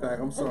all that back.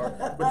 I'm sorry.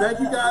 But thank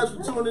you guys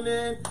for tuning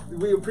in.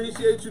 We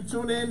appreciate you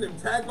tuning in. And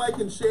tag, like,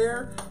 and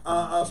share.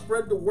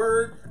 Spread the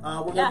word.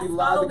 We're going to be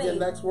live again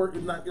next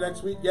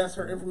week. Yes,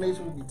 her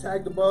information will be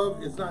tagged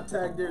above. It's not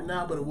tagged there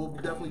now, but it will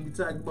definitely be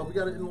tagged above. We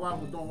got to end live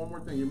with doing one more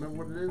thing. You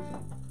remember what it is?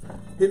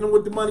 Hitting them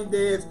with the money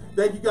dance.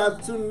 Thank you guys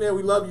for tuning in.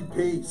 We love you.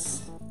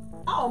 Peace.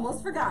 I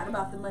almost forgot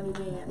about the money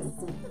dance.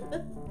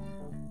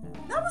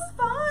 That was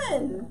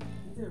fun.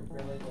 You did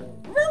really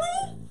good.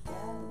 Really?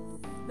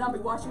 Now I'll be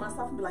watching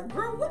myself and be like,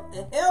 girl, what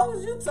the hell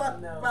was you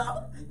talking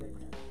about? You did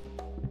good.